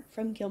Gilmore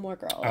from Gilmore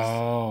Girls.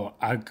 Oh,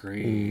 I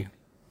agree.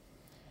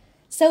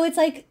 So it's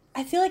like,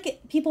 I feel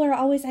like people are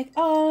always like,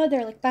 oh,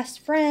 they're like best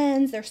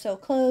friends, they're so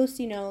close,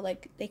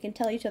 like they can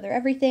tell each other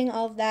everything,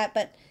 all of that,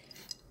 but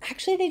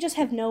actually they just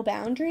have no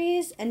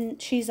boundaries,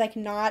 and she's like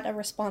not a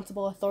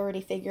responsible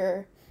authority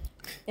figure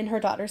in her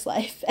daughter's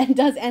life, and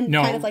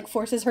No. kind of like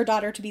forces her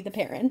daughter to be the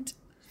parent.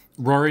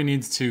 Rory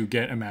needs to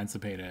get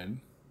emancipated.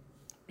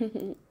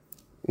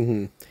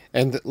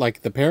 And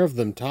like the pair of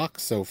them talk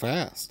so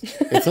fast,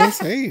 it's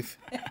unsafe.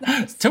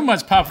 It's too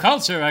much pop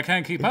culture. I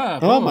can't keep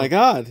up. Oh my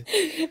god,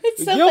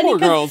 It's so Gilmore funny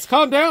 'cause Girls,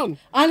 calm down.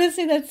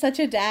 honestly, that's such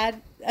a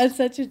dad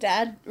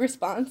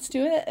response to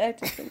it. I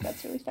just think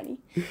that's really funny.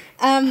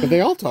 But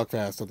they all talk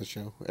fast on the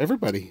show.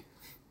 Everybody.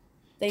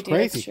 They do.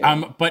 Crazy. It's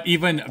true. But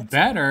even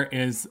better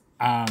is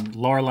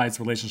Lorelai's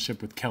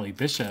relationship with Kelly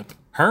Bishop,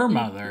 her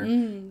mother,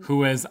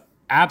 who is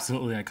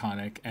absolutely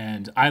iconic,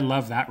 and I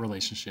love that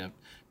relationship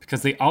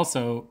because they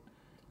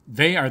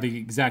are the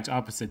exact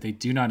opposite. They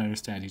do not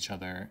understand each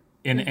other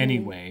in any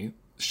way,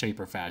 shape,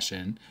 or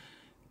fashion.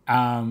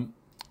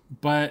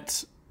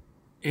 But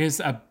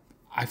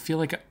I feel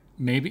like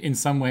maybe in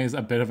some ways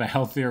a bit of a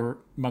healthier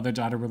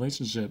mother-daughter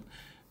relationship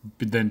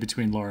than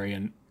between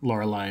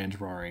Lorelai and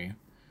Rory,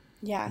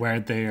 Yeah. where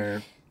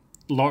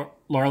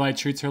Lorelai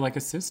treats her like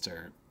a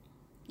sister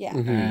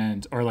Yeah.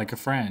 or like a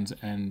friend,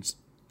 and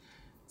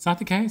it's not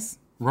the case.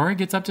 Rory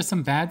gets up to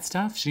some bad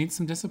stuff. She needs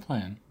some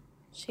discipline.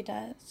 She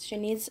does. She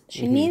needs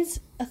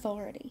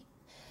authority.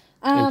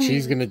 And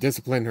she's going to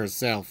discipline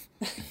herself.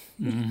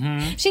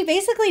 She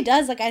basically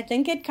does. Like, I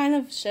think it kind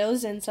of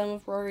shows in some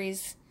of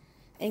Rory's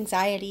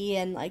anxiety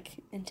and like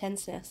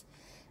intenseness.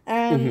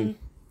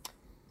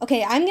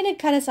 Okay, I'm gonna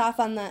cut us off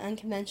on the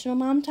unconventional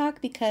mom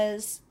talk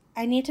because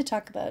I need to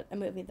talk about a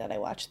movie that I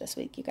watched this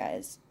week, you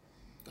guys.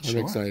 I'm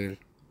Sure. excited.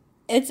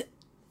 It's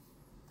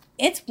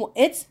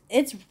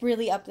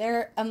really up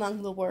there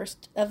among the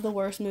worst of the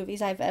worst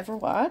movies I've ever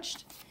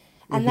watched.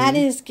 And that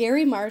is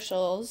Gary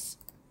Marshall's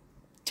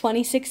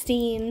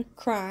 2016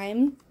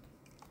 crime,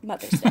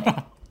 Mother's Day.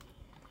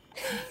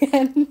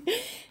 And,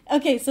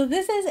 okay, so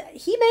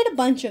he made a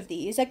bunch of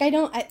these. Like,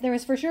 there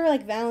was for sure,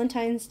 like,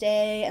 Valentine's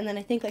Day, and then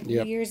I think, like,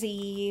 New Year's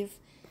Eve.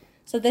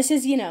 So this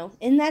is,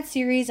 in that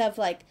series of,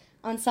 like,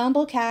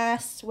 ensemble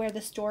casts where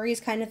the stories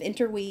kind of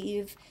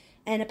interweave,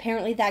 and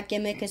apparently that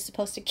gimmick is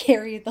supposed to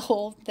carry the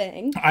whole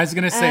thing. I was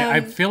going to say,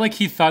 I feel like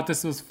he thought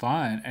this was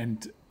fun,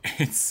 and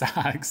it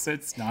sucks.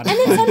 It's not and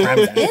a fun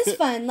sometimes premise. it is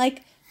fun.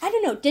 Like, I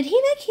don't know. Did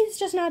he make He's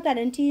Just Not That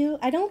Into You?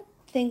 I don't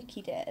think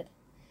he did.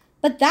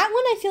 But that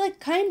one I feel like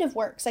kind of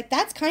works. Like,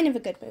 that's kind of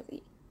a good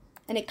movie.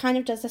 And it kind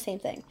of does the same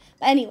thing.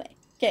 But anyway,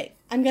 okay,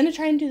 I'm going to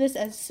try and do this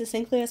as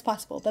succinctly as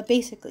possible. But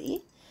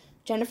basically,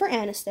 Jennifer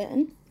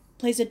Aniston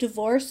plays a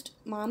divorced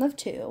mom of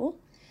two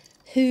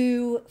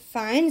who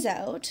finds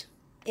out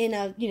in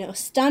a,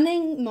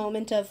 stunning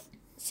moment of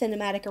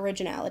cinematic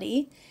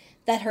originality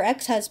that her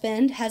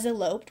ex-husband has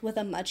eloped with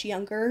a much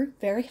younger,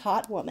 very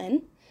hot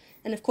woman.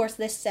 And of course,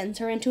 this sends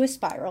her into a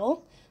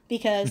spiral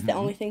because the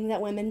only thing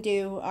that women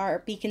do are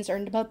be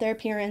concerned about their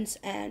appearance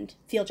and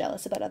feel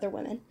jealous about other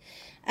women.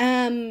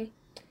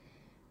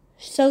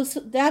 So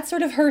that's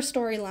sort of her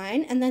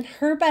storyline. And then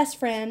her best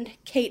friend,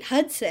 Kate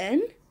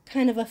Hudson,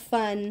 kind of a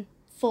fun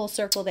full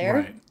circle there.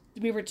 Right.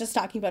 We were just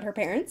talking about her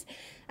parents,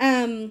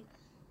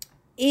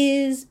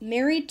 is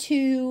married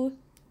to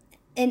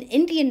an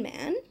Indian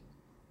man.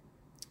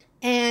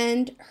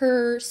 And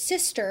her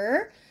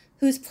sister,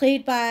 who's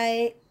played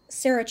by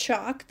Sarah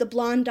Chalke, the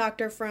blonde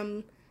doctor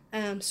from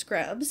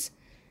Scrubs,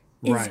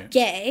 is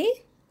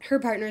gay. Her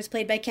partner is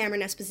played by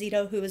Cameron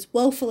Esposito, who is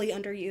woefully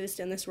underused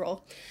in this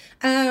role.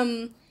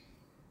 And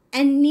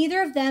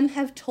neither of them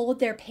have told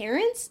their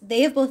parents.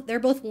 They're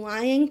both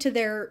lying to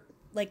their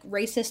like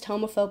racist,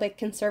 homophobic,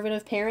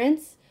 conservative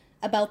parents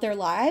about their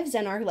lives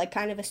and are like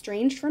kind of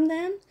estranged from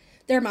them.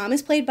 Their mom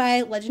is played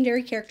by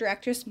legendary character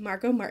actress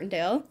Margot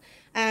Martindale,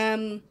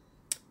 who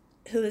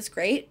is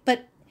great.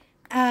 But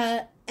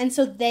and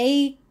so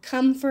they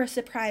come for a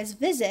surprise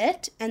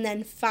visit and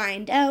then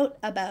find out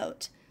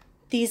about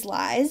these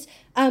lies.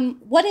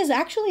 What is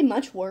actually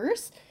much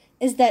worse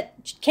is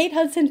that Kate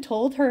Hudson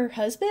told her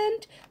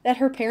husband that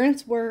her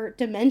parents were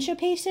dementia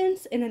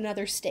patients in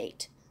another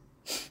state.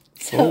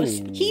 So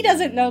he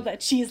doesn't know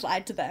that she's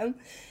lied to them.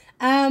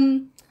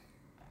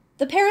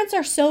 The parents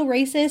are so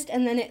racist,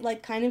 and then it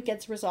like kind of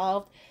gets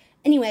resolved.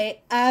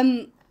 Anyway,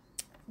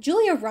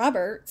 Julia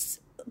Roberts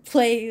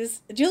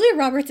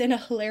in a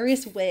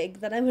hilarious wig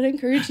that I would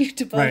encourage you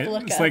to both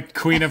look up. It's like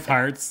Queen of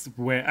Hearts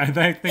wig.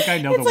 I think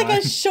I know it's the like one.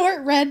 a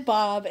short red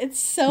bob. It's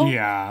so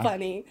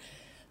funny.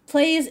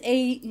 Plays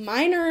a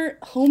minor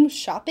home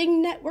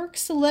shopping network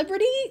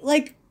celebrity.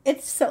 Like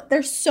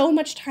there's so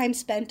much time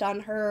spent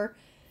on her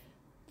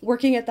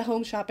working at the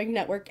home shopping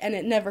network, and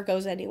it never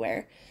goes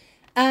anywhere.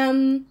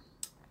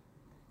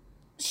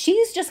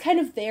 She's just kind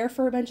of there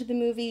for a bunch of the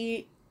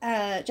movie.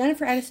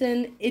 Jennifer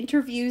Aniston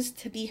interviews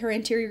to be her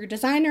interior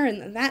designer,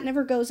 and then that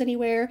never goes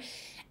anywhere.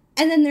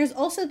 And then there's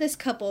also this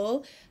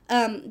couple,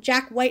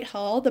 Jack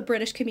Whitehall, the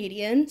British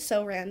comedian,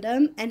 so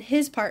random, and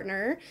his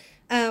partner.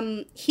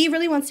 He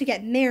really wants to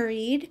get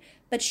married,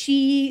 but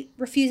she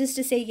refuses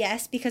to say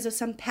yes because of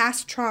some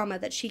past trauma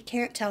that she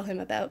can't tell him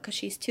about because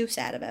she's too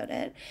sad about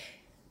it.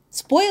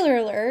 Spoiler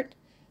alert,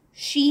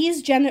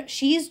 she's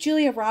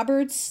Julia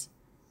Roberts'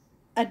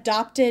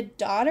 adopted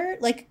daughter.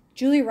 Like,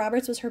 Julia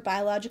Roberts was her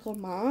biological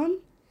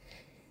mom.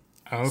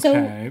 Okay.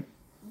 So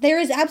there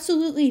is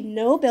absolutely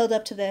no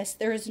build-up to this.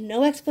 There is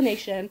no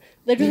explanation.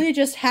 Literally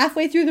just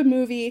halfway through the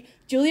movie,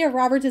 Julia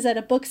Roberts is at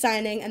a book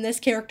signing, and this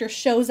character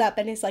shows up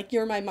and is like,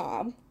 "You're my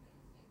mom."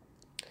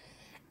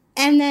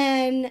 And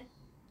then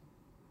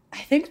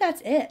I think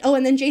that's it. Oh,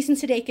 and then Jason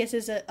Sudeikis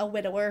is a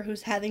widower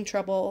who's having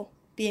trouble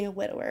being a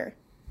widower.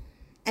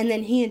 And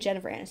then he and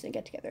Jennifer Aniston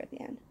get together at the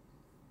end.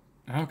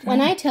 Okay. When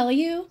I tell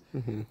you,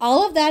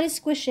 all of that is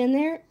squished in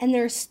there, and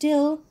there's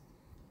still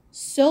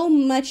so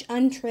much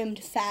untrimmed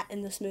fat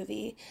in this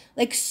movie.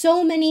 Like,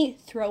 so many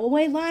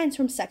throwaway lines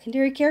from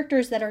secondary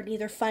characters that are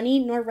neither funny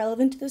nor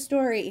relevant to the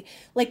story.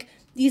 Like,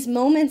 these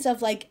moments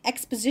of, like,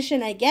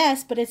 exposition, I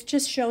guess, but it's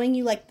just showing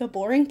you, like, the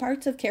boring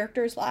parts of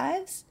characters'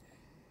 lives.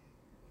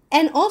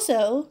 And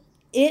also,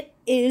 it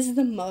is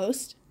the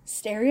most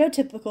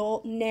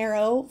stereotypical,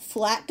 narrow,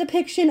 flat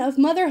depiction of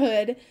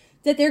motherhood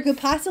that there could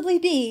possibly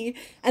be.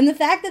 And the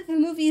fact that the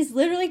movie is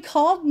literally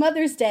called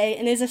Mother's Day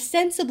and is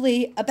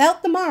ostensibly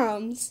about the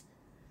moms,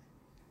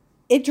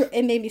 it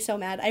made me so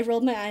mad. I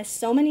rolled my eyes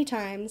so many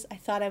times, I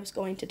thought I was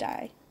going to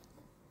die.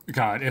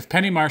 God, if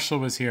Penny Marshall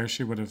was here,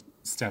 she would have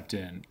stepped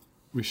in.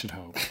 We should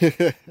hope.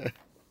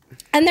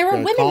 And there were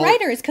women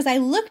writers, because I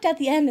looked at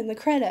the end in the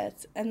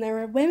credits, and there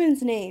were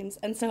women's names,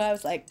 and so I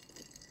was like,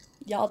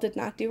 y'all did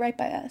not do right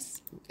by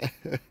us.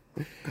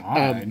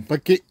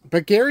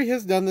 But Gary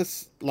has done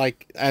this,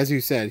 like, as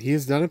you said, he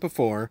has done it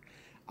before.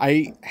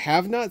 I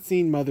have not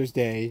seen Mother's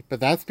Day, but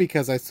that's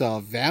because I saw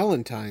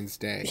Valentine's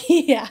Day.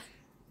 Yeah.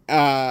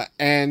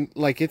 And,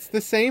 like, it's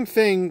the same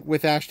thing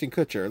with Ashton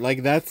Kutcher.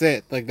 Like, that's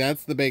it. Like,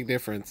 that's the big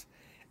difference.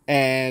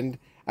 And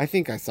I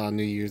think I saw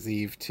New Year's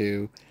Eve,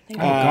 too. Oh,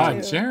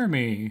 God,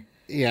 Jeremy.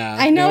 Yeah.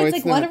 I know, no, it's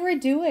like, not, what are we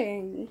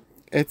doing?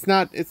 It's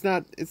not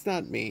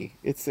me.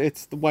 It's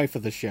the wife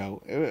of the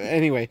show.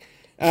 Anyway,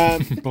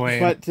 Blame.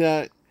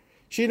 but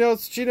she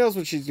knows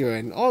what she's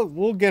doing. Oh,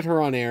 we'll get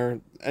her on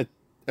air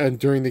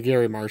during the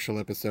Gary Marshall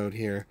episode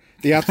here.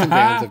 The ups and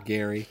downs of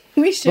Gary.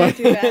 We should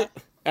do that.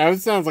 That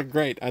sounds like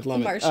great. I'd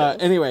love Marshall.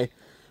 it. Anyway,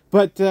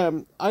 but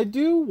I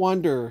do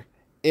wonder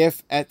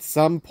if at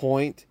some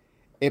point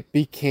it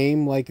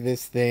became like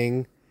this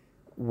thing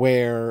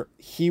where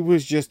he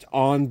was just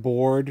on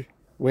board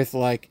with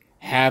like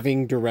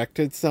having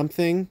directed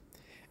something.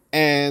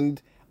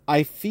 And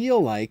I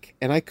feel like,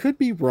 and I could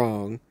be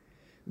wrong,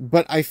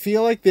 but I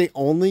feel like they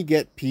only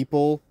get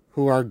people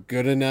who are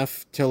good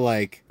enough to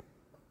like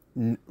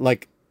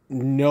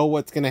know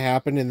what's going to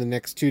happen in the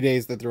next 2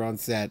 days that they're on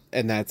set,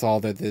 and that's all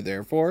that they're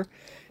there for.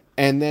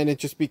 And then it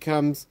just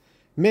becomes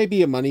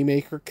maybe a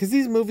moneymaker, because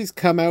these movies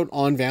come out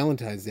on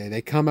Valentine's Day.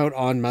 They come out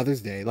on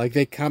Mother's Day. Like,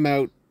 they come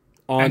out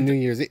on New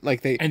Year's Eve.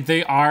 Like, and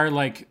they are,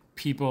 like,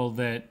 people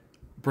that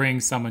bring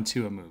someone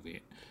to a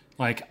movie.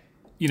 Like,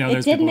 you know,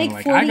 there's people make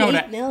who are like,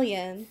 $48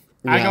 million.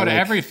 I go to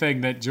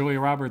everything that Julia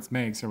Roberts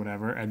makes or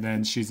whatever, and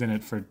then she's in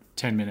it for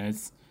 10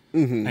 minutes,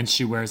 and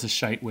she wears a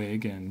shite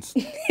wig and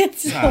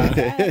It's so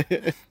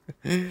bad.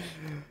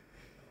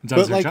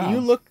 does her like,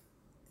 job.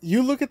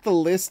 you look at the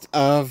list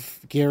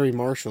of Gary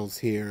Marshalls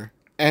here,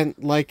 and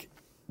like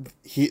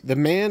the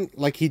man,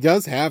 like, he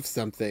does have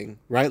something,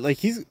 right? Like,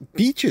 he's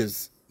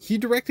Beaches. He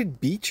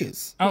directed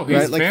Beaches. Oh, he's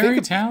right? Like,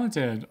 very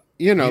talented.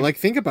 You know, like,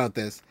 think about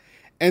this.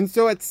 And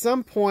so at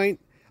some point,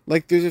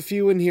 like, there's a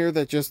few in here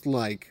that just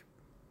like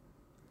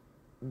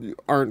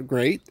aren't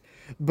great,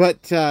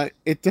 but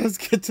it does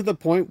get to the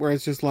point where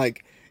it's just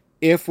like,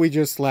 if we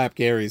just slap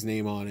Gary's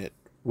name on it,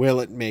 will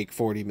it make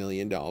 $40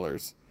 million?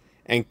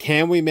 And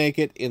can we make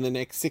it in the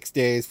next 6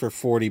 days for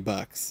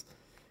 $40?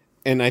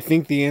 And I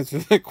think the answer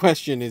to that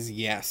question is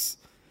yes.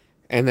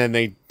 And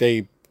then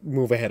they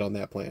move ahead on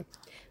that plan.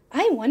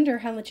 I wonder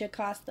how much it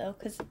cost, though,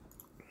 because,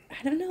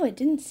 I don't know, it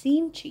didn't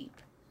seem cheap.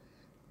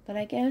 But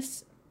I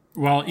guess...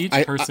 Well, each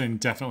person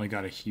definitely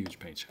got a huge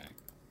paycheck.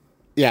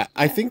 Yeah,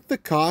 I think the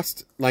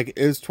cost, like,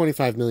 is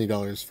 $25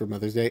 million for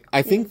Mother's Day.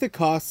 I think the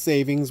cost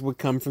savings would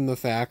come from the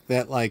fact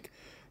that, like,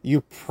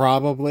 you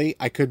probably,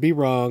 I could be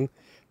wrong,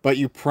 but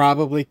you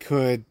probably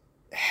could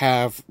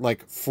have,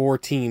 like, 4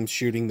 teams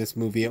shooting this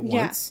movie at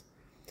once.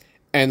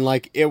 And,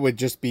 like, it would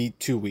just be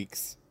 2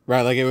 weeks,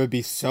 right? Like, it would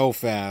be so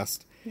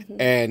fast.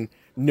 And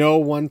no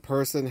one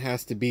person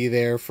has to be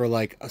there for,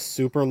 like, a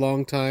super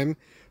long time.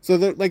 So,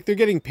 they're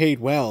getting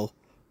paid well.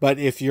 But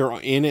if you're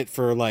in it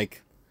for,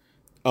 like,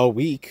 a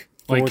week...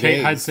 Like, Kate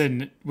days,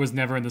 Hudson was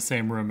never in the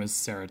same room as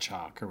Sarah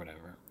Chalk or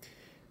whatever.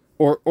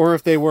 Or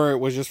if they were, it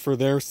was just for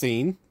their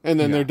scene, and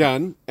then they're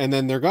done, and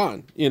then they're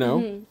gone, you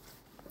know?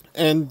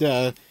 And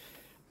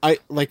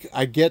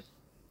I get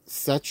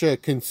such a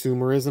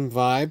consumerism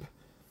vibe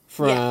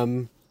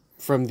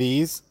from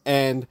these,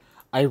 and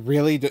I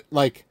really do,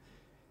 like,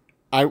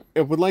 I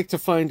would like to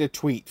find a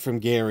tweet from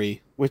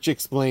Gary which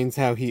explains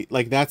how he,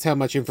 like, that's how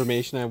much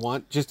information I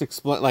want. Just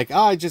explain, like,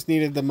 I just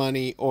needed the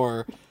money,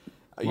 or...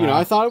 You know,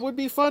 I thought it would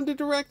be fun to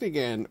direct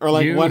again, or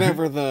like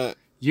whatever the...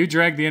 You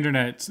drag the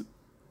internet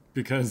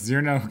because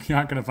you're not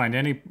going to find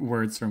any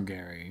words from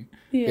Gary.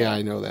 Yeah,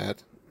 I know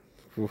that.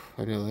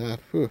 I know that.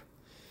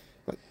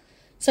 But...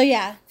 So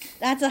yeah,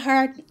 that's a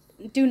hard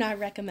do not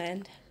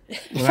recommend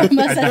from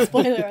us at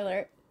Spoiler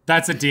Alert.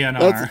 That's a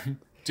DNR.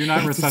 Do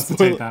not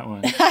resuscitate that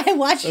one. I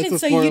watched it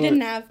so you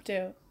didn't have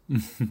to.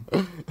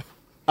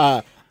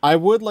 I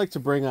would like to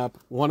bring up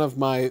one of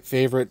my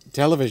favorite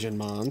television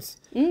moms,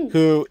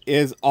 who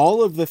is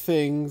all of the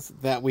things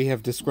that we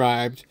have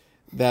described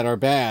that are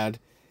bad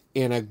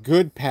in a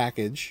good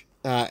package.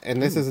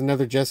 And this is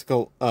another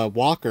Jessica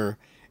Walker,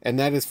 and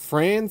that is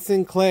Fran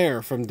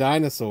Sinclair from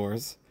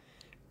Dinosaurs.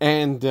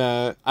 And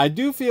I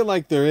do feel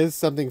like there is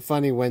something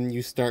funny when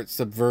you start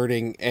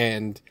subverting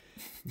and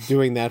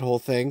doing that whole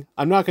thing.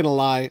 I'm not going to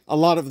lie, a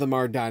lot of them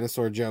are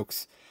dinosaur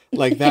jokes.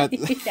 Like that,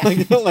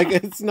 like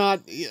it's not,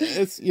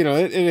 it's, you know,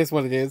 it is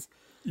what it is.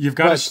 You've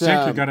got to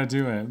stick, you got to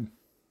do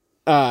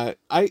it.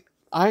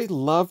 I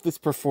love this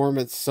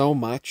performance so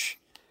much,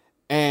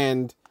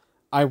 and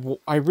I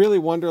really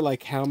wonder,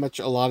 like, how much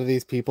a lot of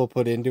these people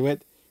put into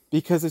it,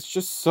 because it's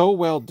just so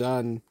well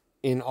done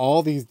in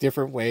all these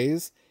different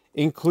ways,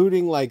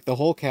 including, like, the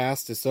whole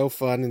cast is so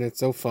fun and it's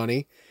so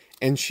funny,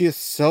 and she is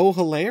so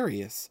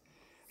hilarious.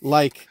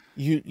 Like,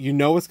 you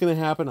know what's going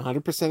to happen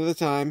 100% of the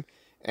time,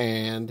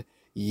 and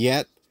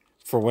yet,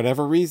 for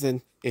whatever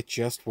reason, it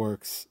just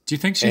works. Do you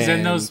think she's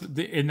in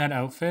that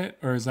outfit,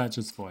 or is that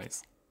just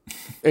voice?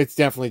 It's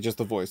definitely just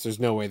the voice. There's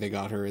no way they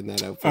got her in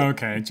that outfit.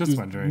 Okay, just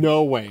wondering.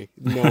 No way.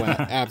 No way.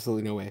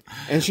 Absolutely no way.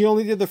 And she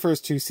only did the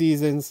first 2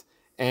 seasons,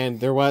 and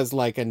there was,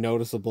 like, a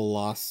noticeable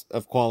loss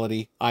of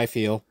quality, I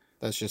feel.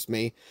 That's just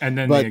me. And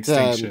then the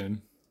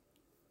extinction.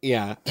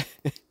 Yeah.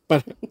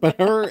 but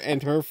her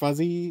and her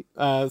fuzzy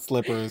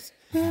slippers,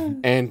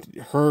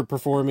 and her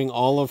performing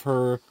all of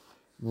her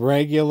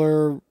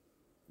regular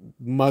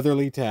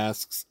motherly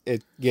tasks,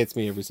 it gets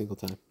me every single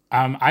time.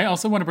 I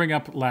also want to bring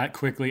up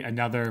quickly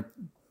another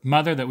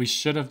mother that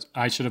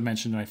I should have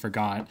mentioned and I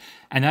forgot,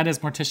 and that is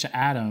Morticia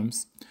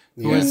Addams,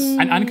 who is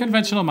an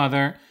unconventional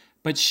mother,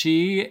 but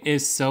she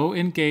is so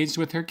engaged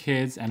with her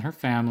kids and her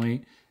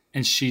family,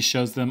 and she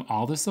shows them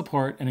all the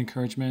support and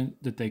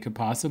encouragement that they could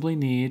possibly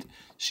need.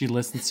 She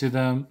listens to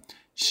them.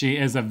 She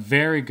is a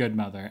very good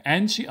mother,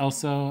 and she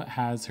also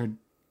has her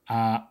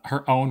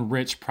own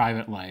rich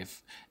private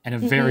life and a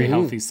very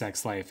healthy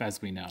sex life,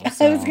 as we know.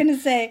 So. I was going to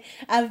say,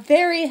 a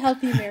very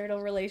healthy marital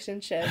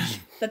relationship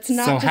that's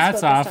not so just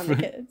hats focused off, on the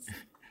kids.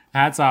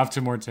 Hats off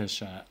to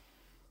Morticia.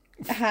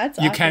 Hats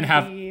You off can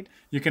indeed.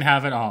 you can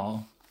have it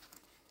all.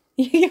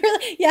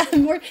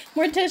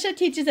 Morticia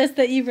teaches us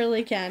that you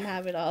really can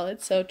have it all.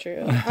 It's so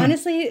true.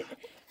 Honestly,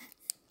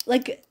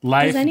 like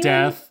Life,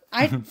 death,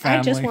 I just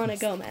family. want a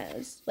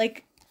Gomez.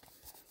 Like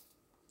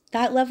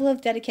that level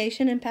of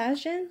dedication and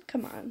passion.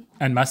 Come on,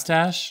 And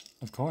mustache,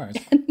 of course.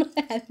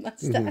 and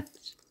mustache.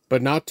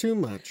 But not too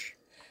much.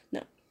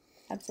 No,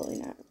 absolutely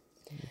not.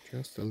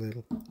 Just a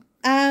little.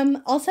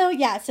 Also,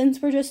 yeah,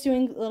 since we're just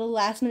doing little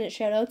last minute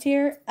shout outs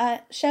here,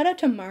 shout out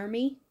to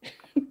Marmy.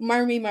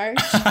 Marmy March.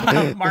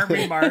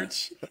 Marmy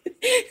March.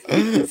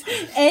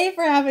 A,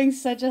 for having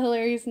such a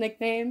hilarious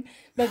nickname,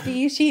 but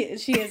B, she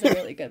is a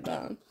really good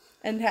mom.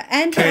 And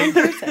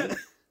person.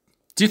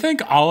 Do you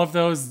think all of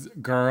those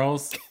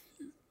girls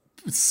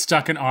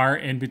stuck an R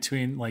in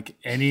between like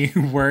any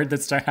word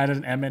that had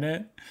an M in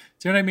it?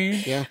 Do you know what I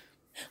mean? Yeah.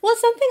 Well,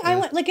 something I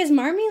want, like, is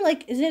Marmy,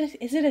 like, is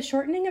it a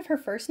shortening of her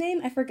first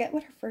name? I forget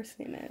what her first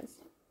name is.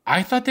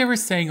 I thought they were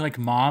saying like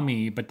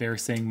mommy, but they were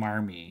saying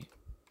Marmy.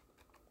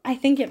 I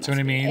think it must Do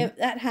you know what I be. mean?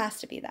 That has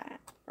to be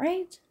that,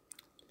 right?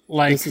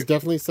 Like, This is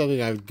definitely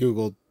something I've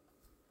Googled.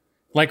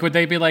 like, would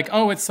they be like,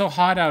 oh, it's so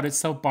hot out, it's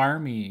so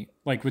barmy?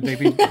 Like, would they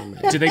be,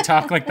 do they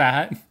talk like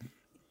that?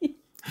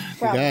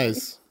 Probably.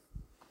 Guys,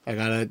 I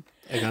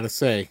gotta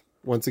say,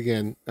 once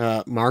again,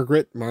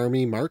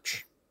 Marmy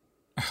March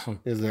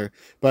is there.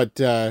 But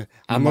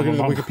I'm looking at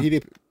the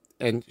Wikipedia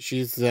and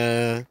she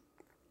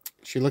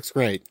looks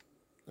great.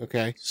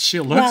 Okay. She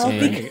looks Well,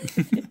 great.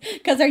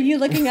 Because are you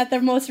looking at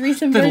the most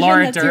recent The version?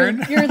 Laura That's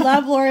Dern? Your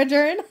love, Laura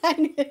Dern. I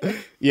knew.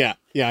 Yeah,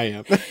 I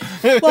am.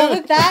 Well,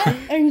 with that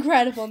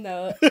incredible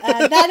note,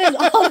 that is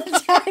all the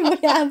time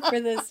we have for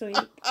this week.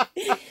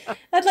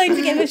 I'd like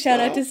to give a shout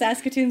out to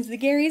Saskatoon's The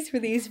Garys for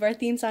the use of our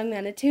theme song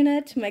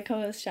Manituna, to my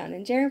co-hosts Sean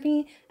and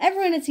Jeremy,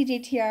 everyone at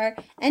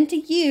CJTR, and to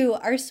you,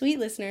 our sweet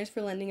listeners,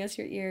 for lending us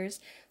your ears.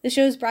 The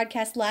show is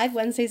broadcast live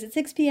Wednesdays at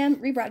 6 p.m.,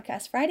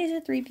 rebroadcast Fridays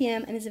at 3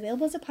 p.m., and is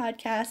available as a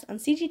podcast on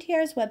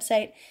CGTR's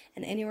website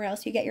and anywhere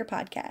else you get your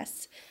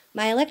podcasts.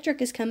 My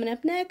Electric is coming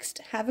up next.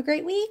 Have a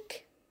great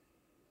week.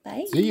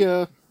 Bye. See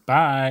ya.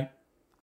 Bye.